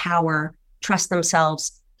their own power, trust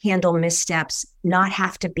themselves, handle missteps, not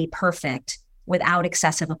have to be perfect without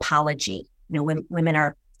excessive apology. Women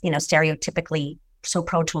are, stereotypically so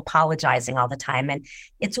prone to apologizing all the time. And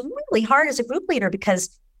it's really hard as a group leader, because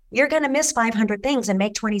you're going to miss 500 things and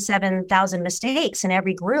make 27,000 mistakes in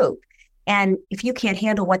every group. And if you can't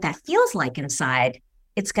handle what that feels like inside,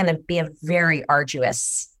 it's going to be a very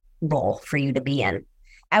arduous role for you to be in.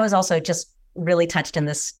 I was also just really touched in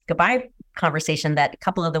this goodbye conversation that a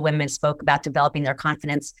couple of the women spoke about developing their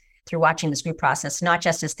confidence through watching this group process, not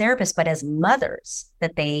just as therapists, but as mothers,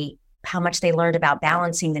 that how much they learned about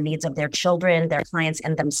balancing the needs of their children, their clients,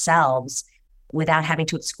 and themselves without having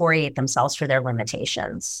to excoriate themselves for their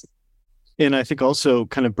limitations. And I think also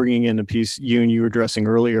kind of bringing in a piece, Yoon, you were addressing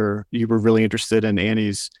earlier, you were really interested in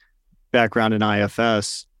Annie's background in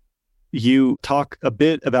IFS. You talk a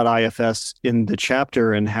bit about IFS in the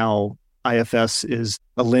chapter and how IFS is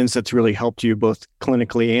a lens that's really helped you both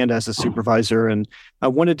clinically and as a supervisor. And I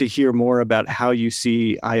wanted to hear more about how you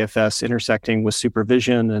see IFS intersecting with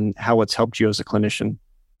supervision and how it's helped you as a clinician.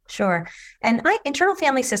 Sure. And internal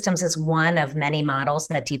family systems is one of many models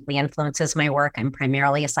that deeply influences my work. I'm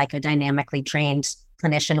primarily a psychodynamically trained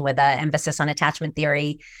clinician with an emphasis on attachment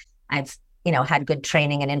theory. I've had good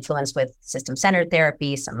training and influence with system-centered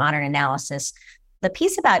therapy, some modern analysis. The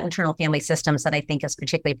piece about internal family systems that I think is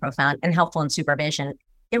particularly profound and helpful in supervision,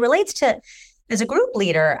 it relates to, as a group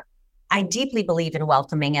leader, I deeply believe in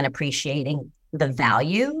welcoming and appreciating the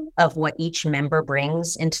value of what each member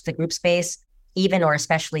brings into the group space, even or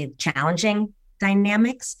especially challenging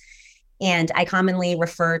dynamics. And I commonly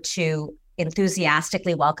refer to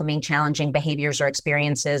enthusiastically welcoming challenging behaviors or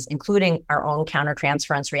experiences, including our own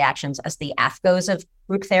countertransference reactions, as the AFGOs of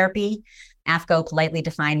group therapy. AFGO, politely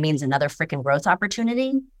defined, means another frickin' growth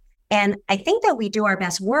opportunity. And I think that we do our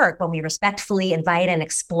best work when we respectfully invite and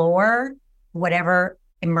explore whatever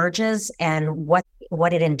emerges and what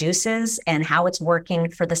it induces and how it's working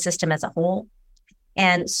for the system as a whole.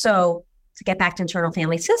 And so to get back to internal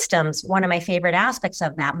family systems, one of my favorite aspects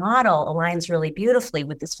of that model aligns really beautifully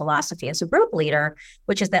with this philosophy as a group leader,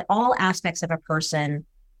 which is that all aspects of a person,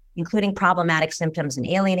 including problematic symptoms and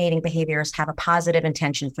alienating behaviors, have a positive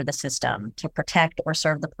intention for the system to protect or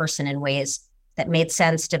serve the person in ways that made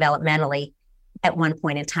sense developmentally at one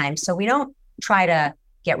point in time. So we don't try to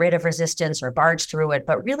get rid of resistance or barge through it,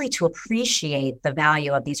 but really to appreciate the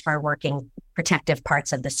value of these hardworking, protective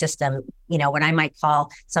parts of the system. You know, what I might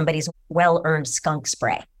call somebody's well-earned skunk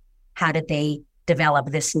spray. How did they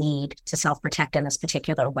develop this need to self-protect in this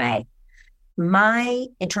particular way? My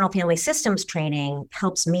internal family systems training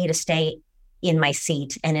helps me to stay in my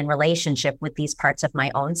seat and in relationship with these parts of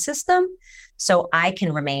my own system. So I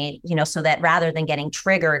can remain, so that rather than getting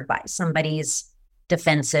triggered by somebody's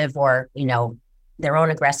defensive or, their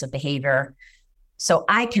own aggressive behavior, so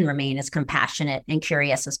I can remain as compassionate and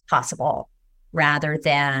curious as possible rather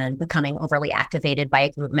than becoming overly activated by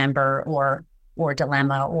a group member or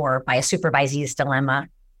dilemma or by a supervisee's dilemma,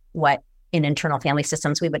 what in internal family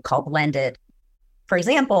systems we would call blended. For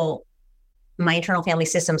example, my internal family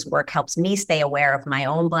systems work helps me stay aware of my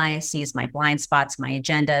own biases, my blind spots, my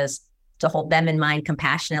agendas, to hold them in mind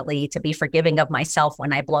compassionately, to be forgiving of myself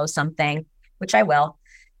when I blow something, which I will.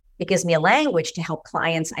 It gives me a language to help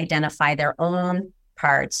clients identify their own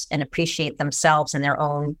parts and appreciate themselves and their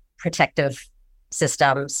own protective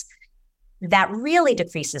systems. That really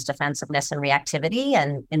decreases defensiveness and reactivity,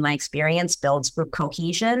 and in my experience, builds group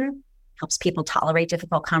cohesion, helps people tolerate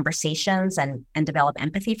difficult conversations and develop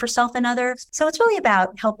empathy for self and others. So it's really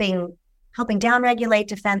about helping downregulate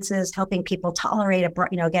defenses, helping people tolerate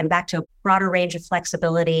again, back to a broader range of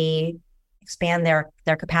flexibility, expand their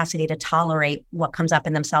capacity to tolerate what comes up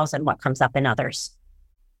in themselves and what comes up in others.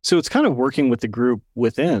 So it's kind of working with the group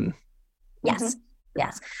within. Yes. Mm-hmm.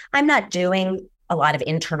 Yes. I'm not doing a lot of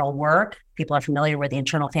internal work. People are familiar with the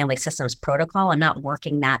internal family systems protocol. I'm not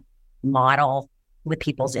working that model with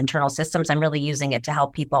people's internal systems. I'm really using it to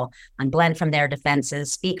help people unblend from their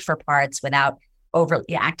defenses, speak for parts without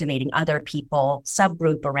overly activating other people,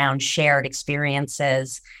 subgroup around shared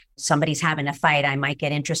experiences. Somebody's having a fight, I might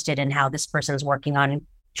get interested in how this person's working on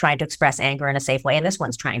trying to express anger in a safe way. And this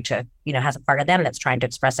one's trying to, has a part of them that's trying to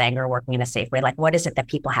express anger, working in a safe way. Like, what is it that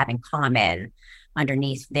people have in common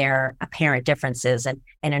underneath their apparent differences? And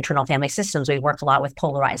in internal family systems, we work a lot with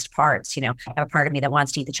polarized parts. I have a part of me that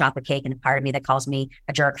wants to eat the chocolate cake and a part of me that calls me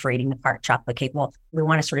a jerk for eating the chocolate cake. Well, we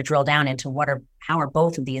want to sort of drill down into how are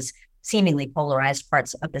both of these seemingly polarized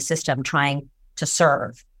parts of the system trying to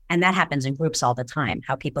serve. And that happens in groups all the time,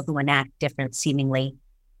 how people who enact different seemingly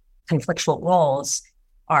conflictual roles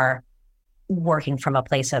are working from a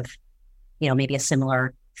place of, maybe a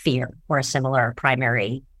similar fear or a similar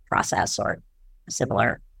primary process or a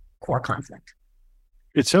similar core conflict.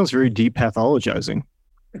 It sounds very depathologizing.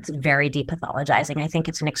 It's very depathologizing. I think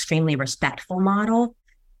it's an extremely respectful model.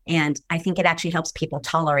 And I think it actually helps people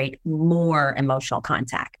tolerate more emotional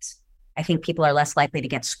contact. I think people are less likely to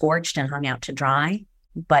get scorched and hung out to dry,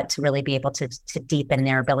 but to really be able to deepen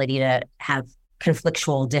their ability to have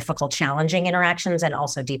conflictual, difficult, challenging interactions and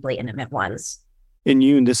also deeply intimate ones. And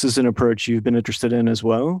Yoon, this is an approach you've been interested in as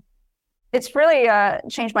well? It's really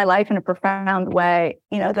changed my life in a profound way.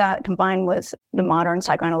 That combined with the modern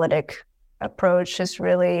psychoanalytic approach has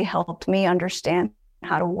really helped me understand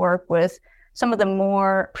how to work with some of the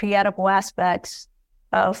more pre-edible aspects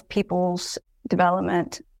of people's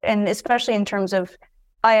development. And especially in terms of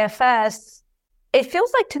IFS, it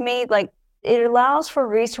feels like to me, like it allows for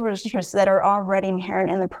resources that are already inherent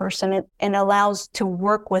in the person and allows to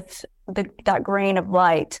work with that grain of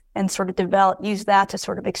light and sort of use that to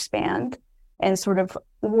sort of expand and sort of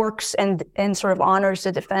works and sort of honors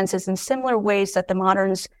the defenses in similar ways that the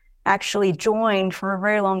moderns actually joined for a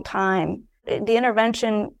very long time. The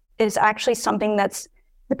intervention is actually something that's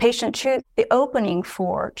the patient choose. The opening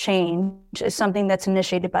for change is something that's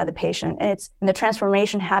initiated by the patient. And the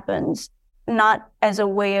transformation happens not as a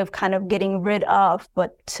way of kind of getting rid of,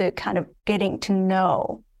 but to kind of getting to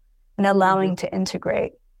know and allowing to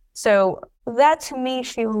integrate. So that to me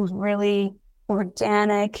feels really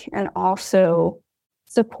organic and also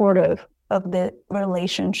supportive of the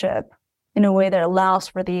relationship in a way that allows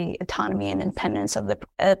for the autonomy and independence of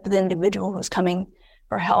the individual who's coming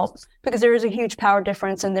for help, because there is a huge power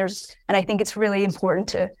difference, and I think it's really important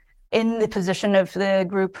to, in the position of the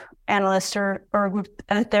group analyst or group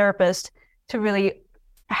therapist, to really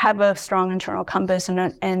have a strong internal compass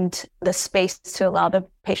and the space to allow the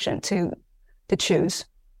patient to choose.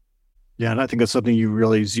 Yeah, and I think that's something you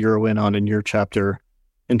really zero in on in your chapter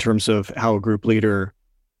in terms of how a group leader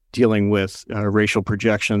dealing with racial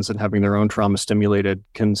projections and having their own trauma stimulated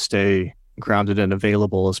can stay grounded and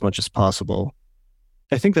available as much as possible.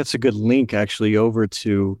 I think that's a good link actually over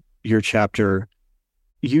to your chapter.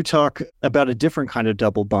 You talk about a different kind of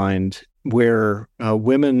double bind where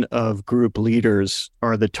women of group leaders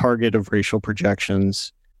are the target of racial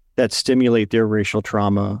projections that stimulate their racial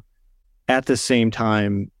trauma at the same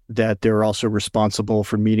time that they're also responsible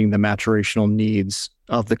for meeting the maturational needs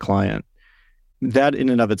of the client. That in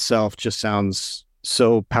and of itself just sounds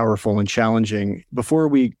so powerful and challenging. Before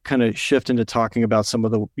we kind of shift into talking about some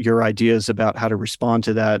of your ideas about how to respond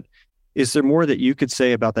to that, is there more that you could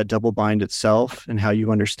say about that double bind itself and how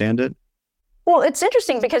you understand it? Well, it's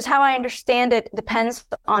interesting because how I understand it depends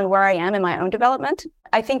on where I am in my own development.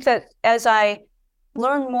 I think that as I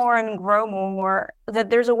learn more and grow more, that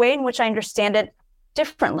there's a way in which I understand it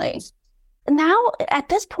differently. Now, at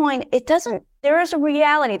this point, there is a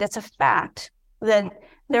reality that's a fact that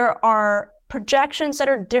there are projections that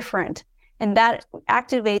are different, and that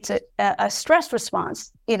activates a stress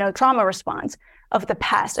response, trauma response of the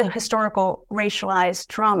past, a historical racialized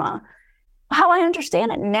trauma. How I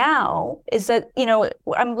understand it now is that,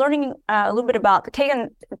 I'm learning a little bit about, Kane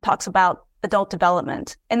talks about adult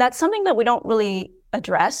development, and that's something that we don't really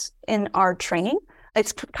address in our training.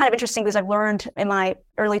 It's kind of interesting because I've learned in my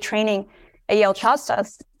early training at Yale Child Study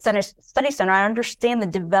Center, I understand the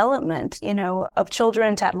development, of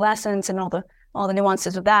children to adolescents and all the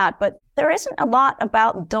nuances of that. But there isn't a lot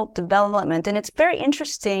about adult development. And it's very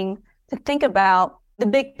interesting to think about the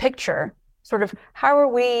big picture, sort of how are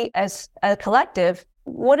we as a collective,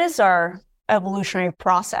 what is our evolutionary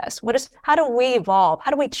process? How do we evolve?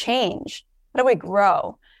 How do we change? How do we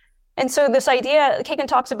grow? And so this idea, Kane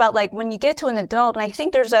talks about like when you get to an adult, and I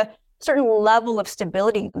think there's a certain level of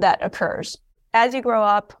stability that occurs. As you grow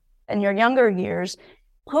up in your younger years,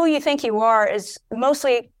 who you think you are is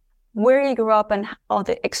mostly where you grew up and all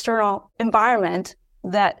the external environment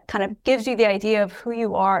that kind of gives you the idea of who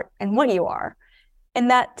you are and what you are. And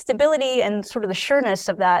that stability and sort of the sureness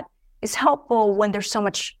of that is helpful when there's so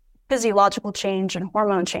much physiological change and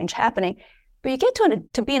hormone change happening. But you get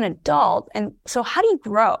to be an adult, and so how do you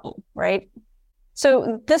grow, right?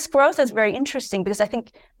 So this growth is very interesting because I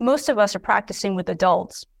think most of us are practicing with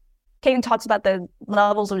adults. Kane talks about the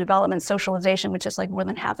levels of development, socialization, which is like more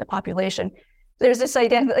than half the population. There's this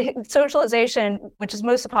idea that socialization, which is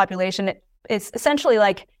most of the population, it's essentially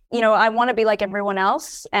like, I want to be like everyone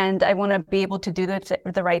else, and I want to be able to do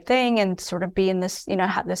the right thing and sort of be in this,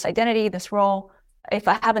 have this identity, this role. If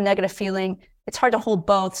I have a negative feeling, it's hard to hold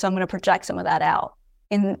both, so I'm going to project some of that out.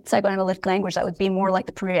 In psychoanalytic language, that would be more like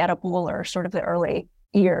the pre-adult or sort of the early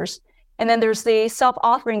years. And then there's the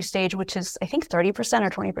self-authoring stage, which is, I think, 30% or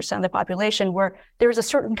 20% of the population, where there's a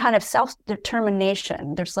certain kind of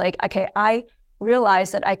self-determination. There's like, okay, I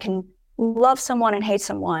realize that I can love someone and hate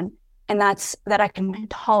someone, and that I can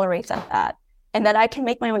tolerate that, and that I can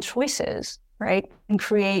make my own choices, right, and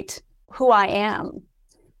create who I am.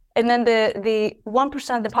 And then the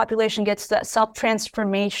 1% of the population gets that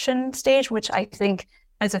self-transformation stage, which I think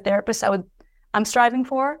as a therapist, I'm striving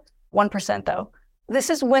for. 1% though. This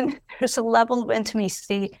is when there's a level of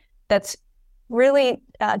intimacy that's really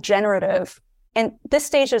generative. And this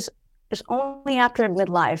stage is only after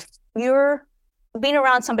midlife. You're being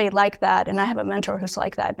around somebody like that, and I have a mentor who's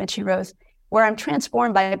like that, Mitchie Rose, where I'm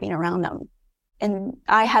transformed by being around them. And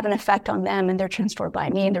I have an effect on them, and they're transformed by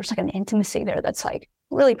me. And there's like an intimacy there that's like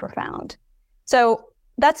really profound. So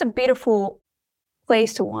that's a beautiful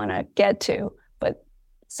place to want to get to. But it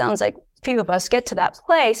sounds like few of us get to that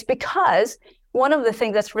place, because one of the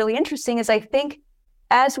things that's really interesting is I think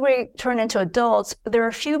as we turn into adults, there are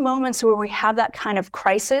a few moments where we have that kind of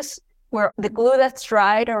crisis where the glue that's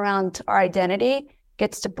dried around our identity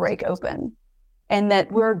gets to break open, and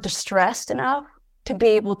that we're distressed enough to be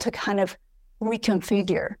able to kind of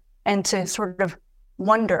reconfigure and to sort of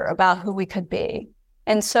wonder about who we could be.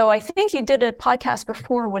 And so I think you did a podcast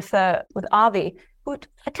before with Avi, who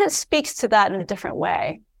kind of speaks to that in a different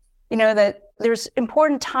way. That there's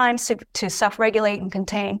important times to self-regulate and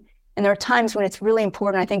contain. And there are times when it's really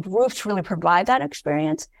important. I think groups really provide that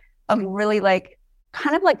experience of really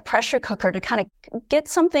kind of like pressure cooker to kind of get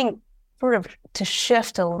something sort of to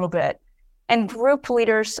shift a little bit. And group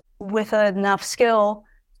leaders with enough skill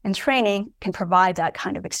and training can provide that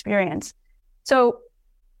kind of experience. So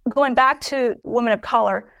going back to women of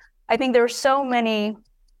color, I think there are so many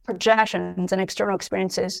projections and external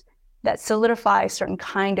experiences that solidify a certain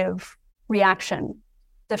kind of reaction,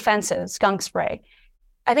 defenses, skunk spray.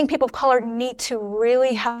 I think people of color need to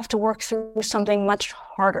really have to work through something much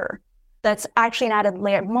harder. That's actually an added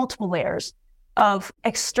layer, multiple layers of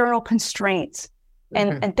external constraints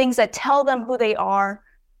and things that tell them who they are,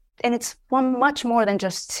 And it's one much more than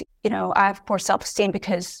just, I have poor self-esteem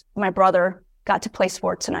because my brother got to play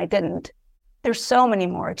sports and I didn't. There's so many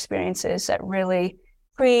more experiences that really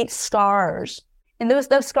create scars. And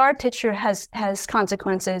those scar tissue has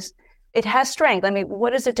consequences. It has strength. I mean,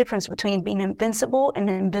 what is the difference between being invincible and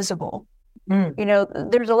invisible?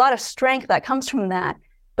 There's a lot of strength that comes from that,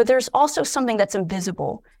 but there's also something that's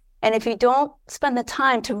invisible. And if you don't spend the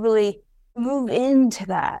time to really move into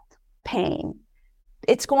that pain,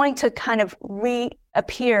 it's going to kind of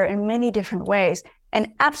reappear in many different ways. And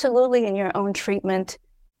absolutely in your own treatment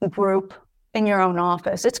group, in your own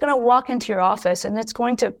office. It's going to walk into your office and it's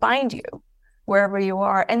going to find you wherever you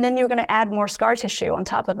are. And then you're going to add more scar tissue on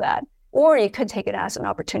top of that. Or you could take it as an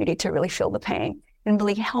opportunity to really feel the pain and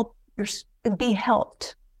really be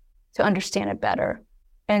helped to understand it better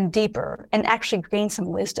and deeper and actually gain some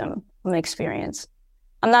wisdom from the experience.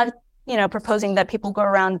 I'm not, proposing that people go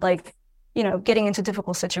around getting into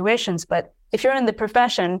difficult situations, but if you're in the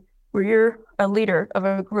profession where you're a leader of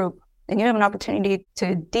a group and you have an opportunity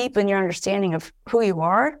to deepen your understanding of who you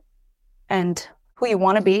are and who you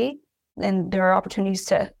want to be, then there are opportunities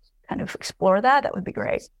to kind of explore that would be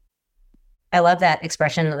great. I love that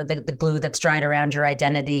expression, the glue that's dried around your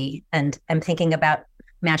identity. And I'm thinking about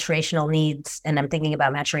maturational needs, and I'm thinking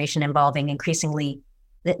about maturation involving increasingly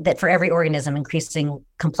that for every organism, increasing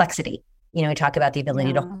complexity. We talk about the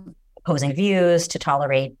ability to opposing views, to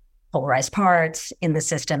tolerate polarized parts in the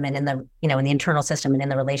system and in the, in the internal system and in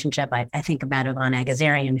the relationship. I think about Yvonne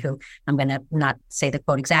Agazarian, who I'm going to not say the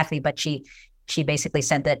quote exactly, but she basically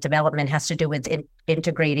said that development has to do with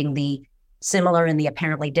integrating the similar in the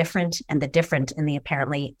apparently different and the different in the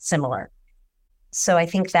apparently similar. So I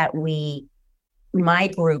think that my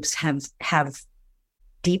groups have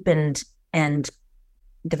deepened and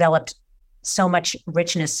developed so much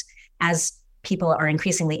richness as people are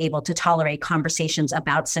increasingly able to tolerate conversations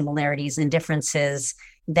about similarities and differences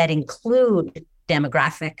that include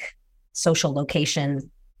demographic, social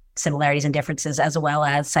location similarities and differences, as well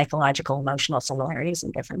as psychological, emotional similarities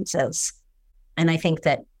and differences. And I think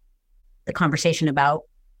that the conversation about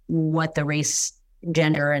what the race,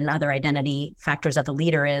 gender, and other identity factors of the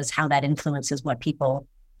leader is, how that influences what people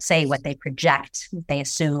say, what they project, they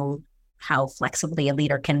assume, how flexibly a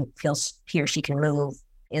leader can feel he or she can move,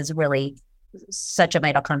 is really such a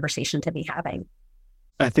vital conversation to be having.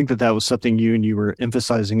 I think that was something you were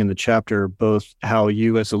emphasizing in the chapter, both how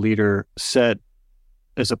you as a leader set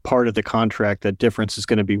as a part of the contract that difference is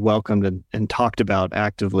going to be welcomed and talked about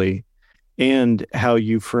actively, and how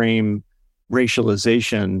you frame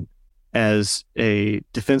racialization as a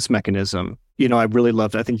defense mechanism. I really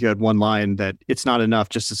loved, I think you had one line that it's not enough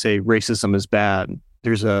just to say racism is bad.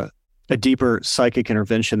 There's a deeper psychic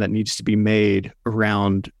intervention that needs to be made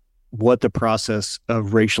around what the process of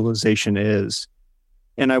racialization is.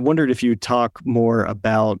 And I wondered if you talk more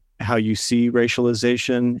about how you see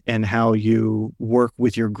racialization and how you work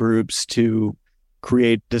with your groups to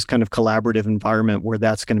create this kind of collaborative environment where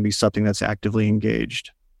that's going to be something that's actively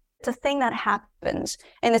engaged. It's a thing that happens,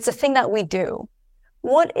 and it's a thing that we do.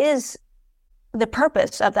 What is the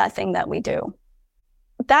purpose of that thing that we do?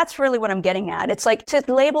 That's really what I'm getting at. It's like to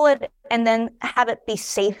label it and then have it be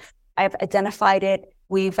safe. I've identified it.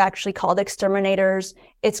 We've actually called exterminators.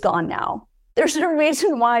 It's gone now. There's a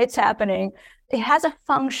reason why it's happening. It has a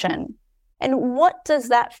function. And what does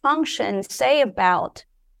that function say about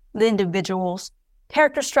the individual's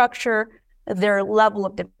character structure, their level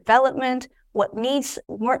of development, what needs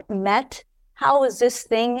weren't met? How is this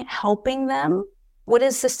thing helping them? What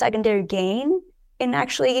is the secondary gain in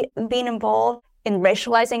actually being involved in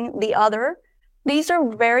racializing the other? These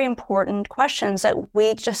are very important questions that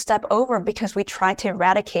we just step over because we try to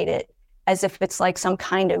eradicate it as if it's like some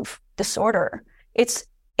kind of disorder. It's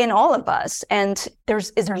in all of us, and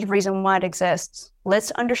there's a reason why it exists.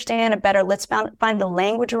 Let's understand it better. Let's find the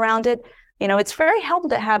language around it. It's very helpful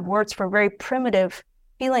to have words for very primitive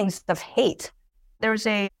feelings of hate. There was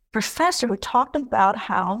a professor who talked about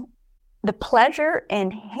how the pleasure in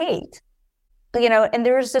hate, and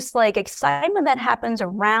there's this excitement that happens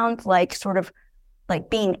around sort of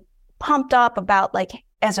being pumped up about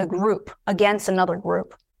as a group against another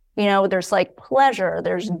group. There's pleasure,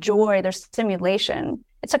 there's joy, there's stimulation.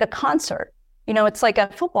 It's like a concert. It's like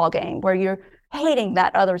a football game where you're hating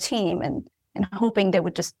that other team and hoping they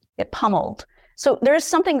would just get pummeled. So there's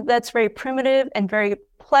something that's very primitive and very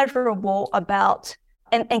pleasurable about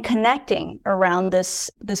and connecting around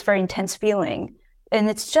this very intense feeling. And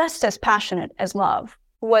it's just as passionate as love.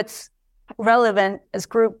 What's relevant as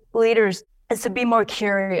group leaders is to be more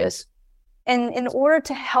curious. And in order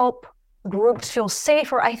to help groups feel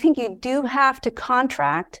safer, I think you do have to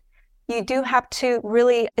contract. you do have to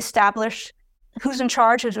really establish who's in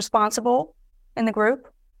charge, who's responsible in the group.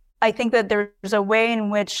 I think that there's a way in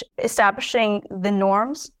which establishing the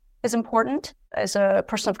norms is important as a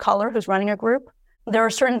person of color who's running a group. There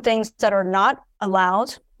are certain things that are not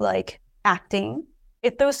allowed, like acting.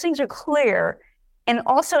 If those things are clear, and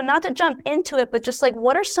also not to jump into it, but just like,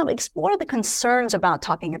 what are the concerns about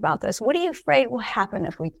talking about this? What are you afraid will happen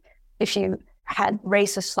if you had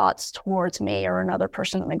racist thoughts towards me or another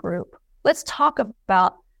person in the group? Let's talk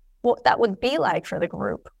about what that would be like for the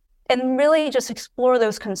group, and really just explore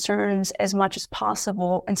those concerns as much as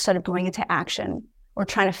possible instead of going into action or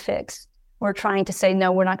trying to fix or trying to say,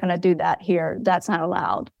 no, we're not going to do that here. That's not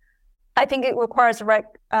allowed. I think it requires the right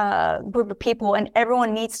group of people, and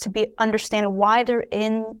everyone needs to understand why they're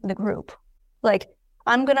in the group. Like,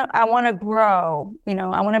 I want to grow,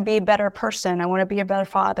 I want to be a better person. I want to be a better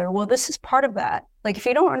father. Well, this is part of that. Like, if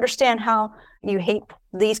you don't understand how you hate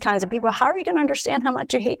these kinds of people, how are you going to understand how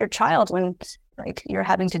much you hate your child when, like, you're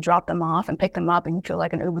having to drop them off and pick them up and you feel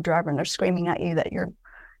like an Uber driver and they're screaming at you that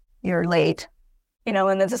you're late,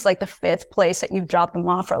 and this is like the fifth place that you've dropped them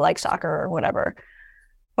off for, like, soccer or whatever,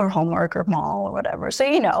 or homework or mall or whatever. So,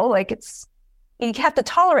 like, you have to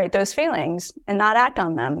tolerate those feelings and not act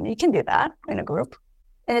on them. You can do that in a group.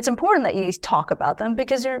 And it's important that you talk about them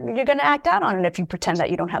because you're going to act out on it if you pretend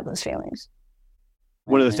that you don't have those feelings.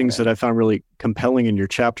 One of the things that I found really compelling in your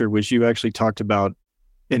chapter was you actually talked about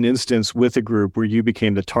an instance with a group where you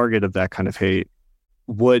became the target of that kind of hate,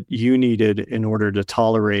 what you needed in order to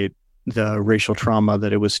tolerate the racial trauma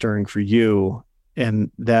that it was stirring for you.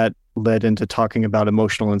 And that led into talking about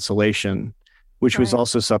emotional insulation, which was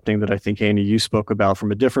also something that I think, Annie, you spoke about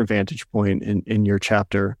from a different vantage point in your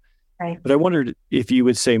chapter. Right. But I wondered if you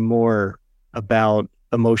would say more about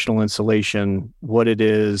emotional insulation, what it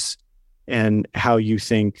is, and how you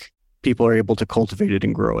think people are able to cultivate it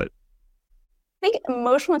and grow it. I think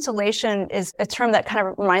emotional insulation is a term that kind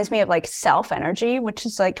of reminds me of like self-energy, which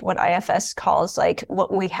is like what IFS calls like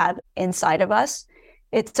what we have inside of us.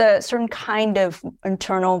 It's a certain kind of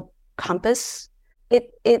internal compass. It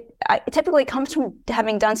typically comes from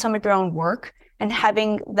having done some of your own work and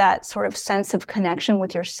having that sort of sense of connection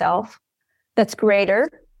with yourself that's greater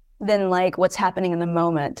than like what's happening in the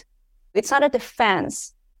moment. It's not a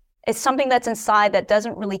defense. It's something that's inside that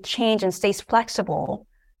doesn't really change and stays flexible.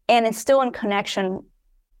 And it's still in connection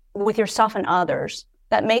with yourself and others.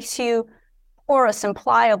 That makes you porous and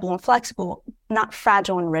pliable and flexible, not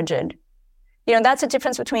fragile and rigid. That's a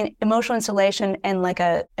difference between emotional insulation and like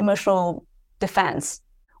a emotional defense.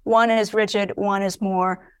 One is rigid, one is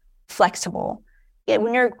more flexible.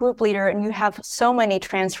 When you're a group leader and you have so many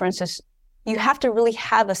transferences, you have to really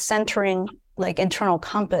have a centering, like internal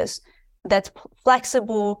compass that's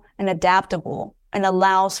flexible and adaptable and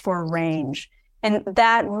allows for a range. And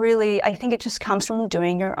that really, I think it just comes from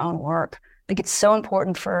doing your own work. Like, it's so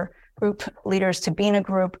important for group leaders to be in a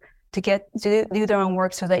group, to do their own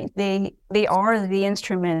work so that they are the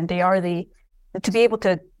instrument, to be able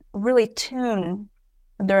to really tune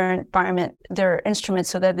their environment, their instruments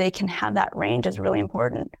so that they can have that range is really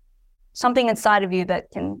important. Something inside of you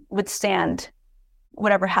that can withstand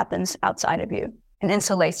whatever happens outside of you and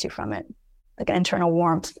insulates you from it, like an internal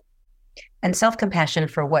warmth. And self-compassion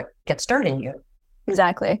for what gets stirred in you.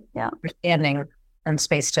 Exactly. Yeah. Understanding and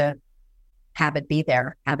space to have it be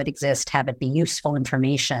there, have it exist, have it be useful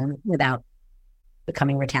information without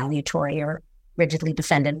becoming retaliatory or rigidly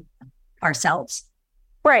defended ourselves.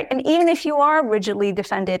 Right. And even if you are rigidly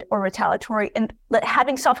defended or retaliatory, and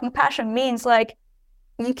having self-compassion means like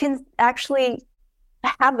you can actually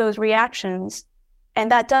have those reactions.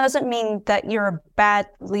 And that doesn't mean that you're a bad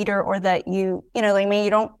leader or that you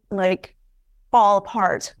don't like fall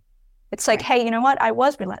apart. It's like, hey, you know what? I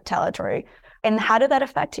was retaliatory. And how did that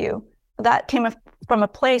affect you? That came from a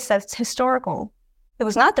place that's historical. It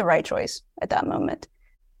was not the right choice at that moment.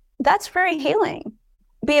 That's very healing.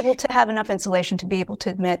 Be able to have enough insulation to be able to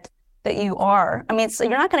admit that you are. I mean, you're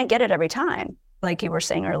not going to get it every time, like you were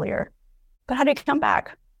saying earlier. But how do you come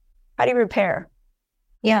back? How do you repair?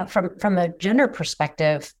 Yeah, from a gender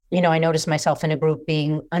perspective, I noticed myself in a group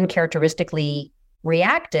being uncharacteristically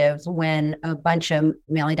reactive when a bunch of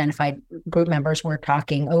male-identified group members were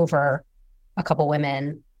talking over a couple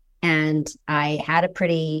women. And I had a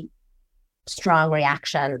pretty strong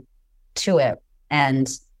reaction to it and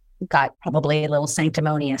got probably a little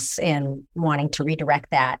sanctimonious in wanting to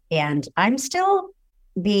redirect that. And I'm still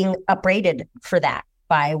being upbraided for that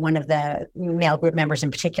by one of the male group members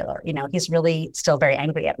in particular. He's really still very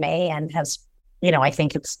angry at me and has, I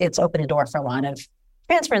think it's opened the door for a lot of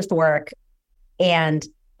transference work and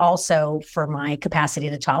also for my capacity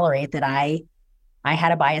to tolerate that I I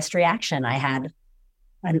had a biased reaction. I had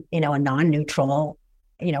a non-neutral,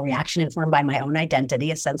 reaction informed by my own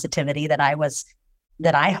identity, a sensitivity that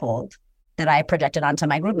I hold, that I projected onto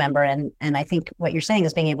my group member. And I think what you're saying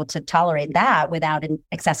is being able to tolerate that without an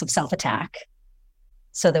excessive self-attack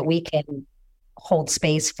so that we can hold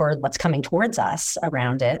space for what's coming towards us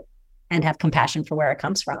around it and have compassion for where it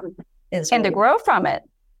comes from. And to grow from it.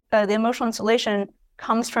 The emotional insulation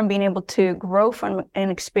comes from being able to grow from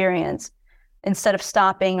an experience instead of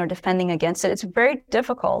stopping or defending against it. It's very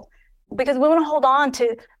difficult because we want to hold on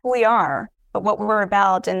to who we are, but what we're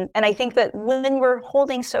about. And I think that when we're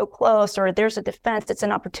holding so close or there's a defense, it's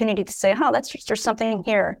an opportunity to say, oh, there's something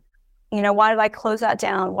here. Why did I close that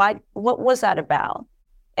down? What was that about?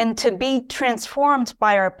 And to be transformed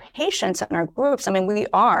by our patients and our groups. I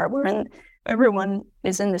mean, everyone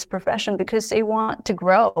is in this profession because they want to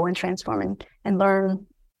grow and transform and learn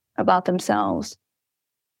about themselves.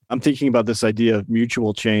 I'm thinking about this idea of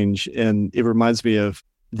mutual change, and it reminds me of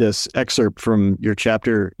this excerpt from your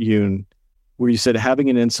chapter, Yoon, where you said, having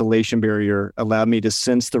an insulation barrier allowed me to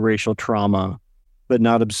sense the racial trauma, but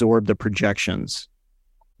not absorb the projections,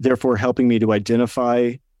 therefore helping me to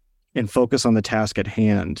identify and focus on the task at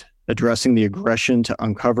hand, addressing the aggression to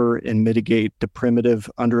uncover and mitigate the primitive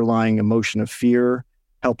underlying emotion of fear,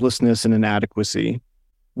 helplessness, and inadequacy.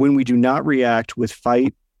 When we do not react with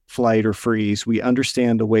fight, flight, or freeze, we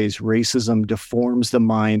understand the ways racism deforms the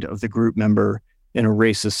mind of the group member in a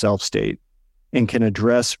racist self-state and can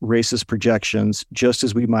address racist projections just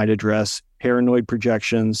as we might address paranoid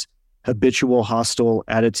projections, habitual hostile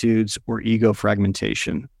attitudes, or ego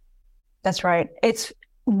fragmentation. That's right. It's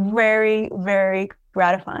very, very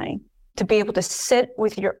gratifying to be able to sit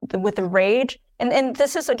with the rage. And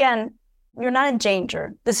this is, again, you're not in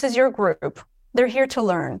danger. This is your group. They're here to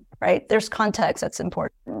learn, right? There's context that's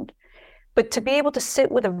important. But to be able to sit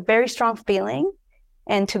with a very strong feeling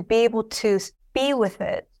and to be able to be with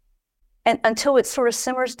it and until it sort of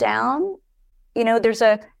simmers down,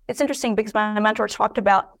 it's interesting because my mentor talked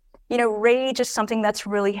about, rage is something that's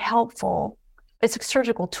really helpful. It's a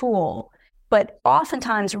surgical tool, but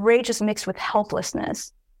oftentimes rage is mixed with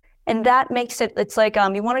helplessness. And that makes it's like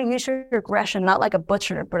you want to use your aggression, not like a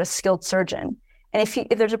butcher, but a skilled surgeon. And if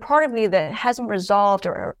there's a part of you that hasn't resolved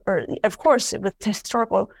or of course, with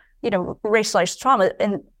historical, racialized trauma,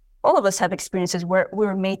 and all of us have experiences where we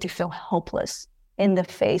were made to feel helpless in the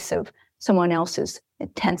face of someone else's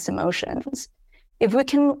intense emotions. If we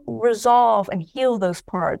can resolve and heal those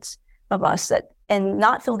parts of us and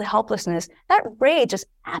not feel the helplessness, that rage is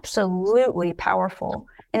absolutely powerful.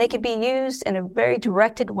 And it can be used in a very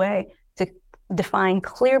directed way to define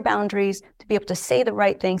clear boundaries, to be able to say the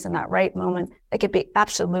right things in that right moment. It could be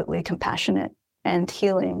absolutely compassionate and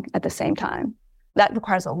healing at the same time. That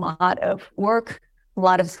requires a lot of work, a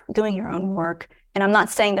lot of doing your own work. And I'm not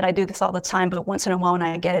saying that I do this all the time, but once in a while when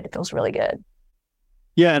I get it, it feels really good.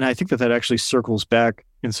 Yeah, and I think that actually circles back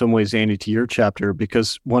in some ways, Andy, to your chapter,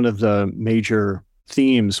 because one of the major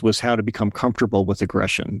themes was how to become comfortable with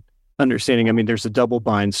aggression. Understanding, there's a double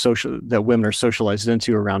bind that women are socialized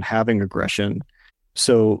into around having aggression.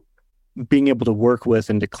 So being able to work with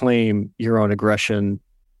and to claim your own aggression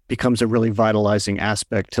becomes a really vitalizing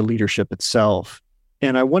aspect to leadership itself.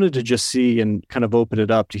 And I wanted to just see and kind of open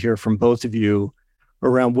it up to hear from both of you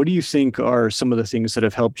around what do you think are some of the things that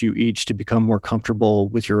have helped you each to become more comfortable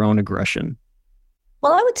with your own aggression?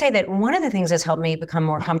 Well, I would say that one of the things that's helped me become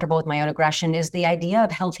more comfortable with my own aggression is the idea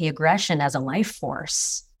of healthy aggression as a life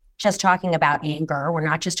force. Just talking about anger, we're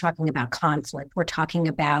not just talking about conflict. We're talking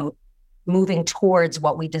about moving towards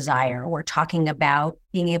what we desire. We're talking about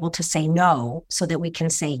being able to say no so that we can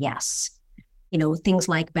say yes. Things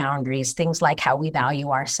like boundaries, things like how we value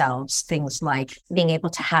ourselves, things like being able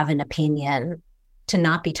to have an opinion, to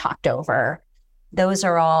not be talked over. Those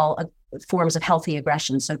are all forms of healthy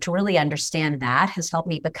aggression. So to really understand that has helped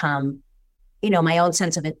me become, my own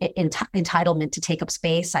sense of entitlement to take up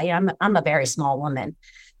space. I'm a very small woman.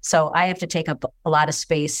 So I have to take up a lot of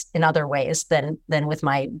space in other ways than with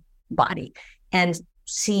my body. And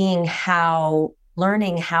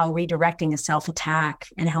learning how redirecting a self-attack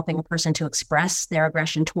and helping a person to express their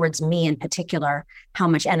aggression towards me in particular, how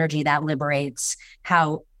much energy that liberates,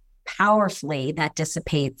 how powerfully that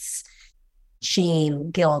dissipates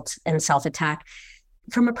shame, guilt, and self-attack.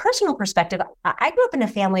 From a personal perspective, I grew up in a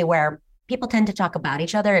family where people tend to talk about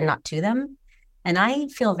each other and not to them. And I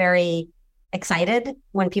feel very excited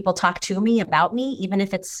when people talk to me about me, even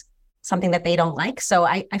if it's something that they don't like. So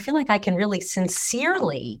I feel like I can really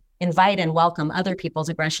sincerely invite and welcome other people's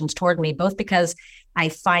aggressions toward me, both because I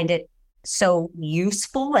find it so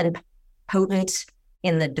useful and potent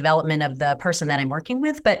in the development of the person that I'm working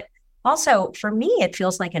with, but Also, for me, it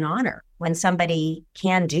feels like an honor when somebody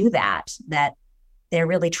can do that they're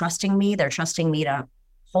really trusting me. They're trusting me to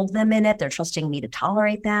hold them in it. They're trusting me to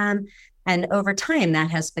tolerate them. And over time, that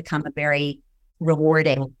has become a very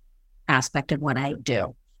rewarding aspect of what I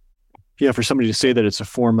do. Yeah, for somebody to say that it's a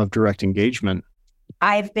form of direct engagement.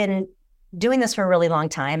 I've been doing this for a really long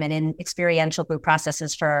time and in experiential group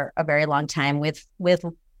processes for a very long time with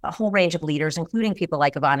a whole range of leaders, including people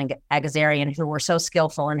like Yvonne Agazarian, who were so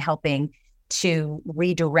skillful in helping to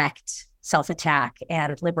redirect self-attack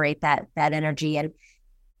and liberate that energy. And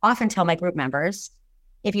often tell my group members,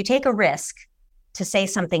 if you take a risk to say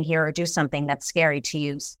something here or do something that's scary to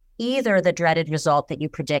you, either the dreaded result that you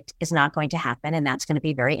predict is not going to happen, and that's going to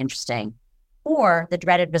be very interesting, or the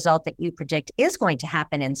dreaded result that you predict is going to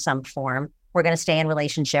happen in some form. We're going to stay in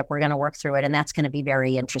relationship. We're going to work through it. And that's going to be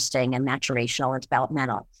very interesting and maturational and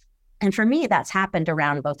developmental. And for me, that's happened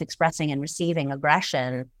around both expressing and receiving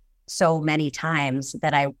aggression so many times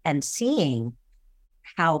and seeing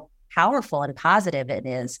how powerful and positive it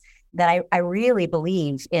is that I really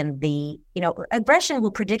believe in aggression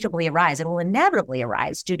will predictably arise. It will inevitably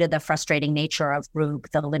arise due to the frustrating nature of group,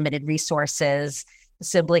 the limited resources, the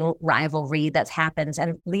sibling rivalry that happens.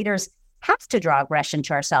 And leaders have to draw aggression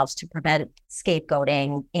to ourselves to prevent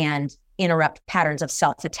scapegoating and interrupt patterns of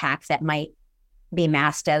self-attack that might be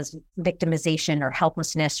masked as victimization or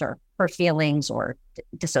helplessness or hurt feelings or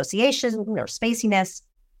dissociation or spaciness.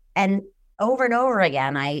 And over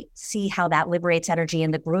again, I see how that liberates energy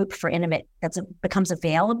in the group for becomes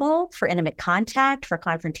available for intimate contact, for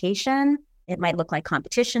confrontation. It might look like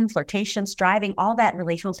competition, flirtation, striving, all that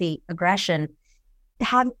really healthy aggression.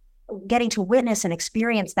 Getting to witness and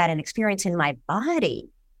experience that and experience in my body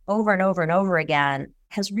over and over and over again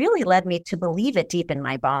has really led me to believe it deep in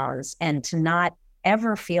my bones and to not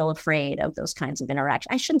ever feel afraid of those kinds of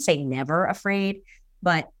interactions. I shouldn't say never afraid,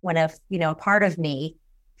 but when a part of me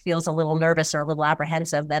feels a little nervous or a little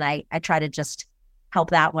apprehensive, then I try to just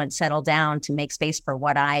help that one settle down to make space for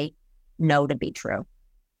what I know to be true.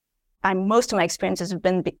 Most of my experiences have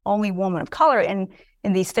been the only woman of color in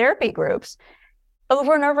these therapy groups.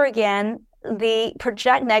 Over and over again, the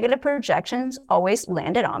negative projections always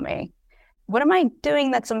landed on me. What am I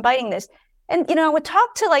doing that's inviting this? And, I would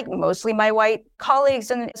talk to mostly my white colleagues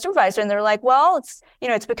and supervisor, and they're like, well,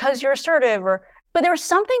 it's because you're assertive, but there was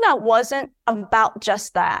something that wasn't about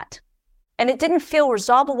just that. And it didn't feel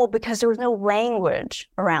resolvable because there was no language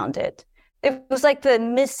around it. It was like the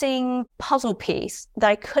missing puzzle piece that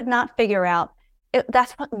I could not figure out.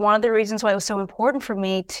 That's one of the reasons why it was so important for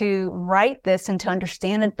me to write this and to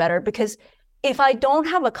understand it better, because if I don't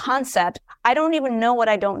have a concept, I don't even know what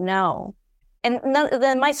I don't know. And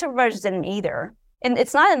then my supervisors didn't either. And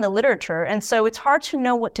it's not in the literature. And so it's hard to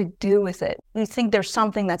know what to do with it. You think there's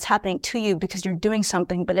something that's happening to you because you're doing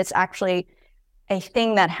something, but it's actually a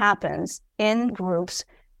thing that happens in groups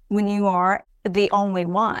when you are the only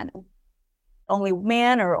one. Only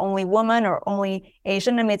man or only woman or only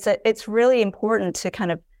Asian. I mean, it's really important to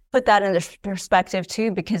kind of put that into perspective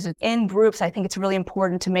too, because in groups, I think it's really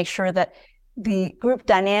important to make sure that the group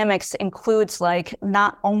dynamics includes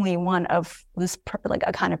not only one of this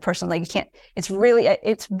a kind of person. It's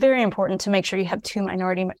very important to make sure you have two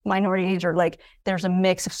minorities or there's a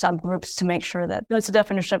mix of subgroups to make sure that that's the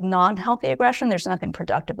definition of non-healthy aggression. There's nothing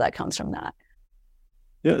productive that comes from that.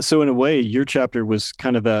 Yeah. So in a way, your chapter was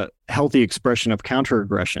kind of a healthy expression of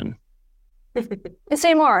counter-aggression.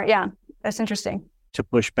 Say more. Yeah. That's interesting. To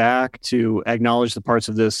push back, to acknowledge the parts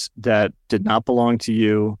of this that did not belong to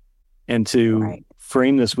you, and to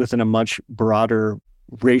frame this within a much broader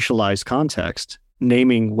racialized context,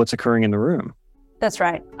 naming what's occurring in the room. That's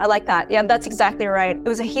right. I like that. Yeah, that's exactly right. It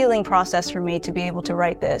was a healing process for me to be able to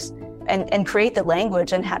write this and create the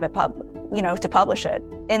language and have it to publish it.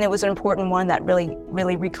 And it was an important one that really,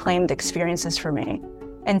 really reclaimed experiences for me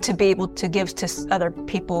and to be able to give to other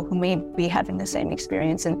people who may be having the same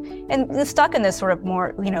experience and stuck in this sort of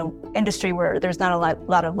more, industry where there's not a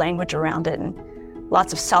lot of language around it and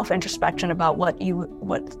lots of self-introspection about what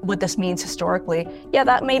this means historically. Yeah,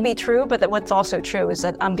 that may be true, but what's also true is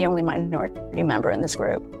that I'm the only minority member in this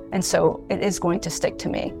group. And so it is going to stick to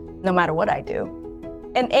me no matter what I do.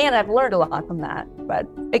 And I've learned a lot from that, but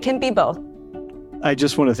it can be both. I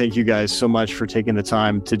just want to thank you guys so much for taking the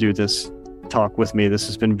time to do this talk with me. This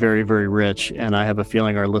has been very, very rich, and I have a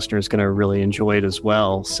feeling our listeners are going to really enjoy it as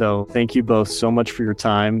well. So thank you both so much for your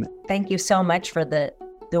time. Thank you so much for the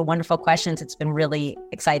wonderful questions. It's been really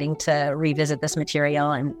exciting to revisit this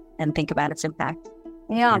material and think about its impact.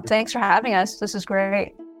 Yeah, thanks for having us. This is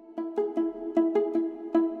great.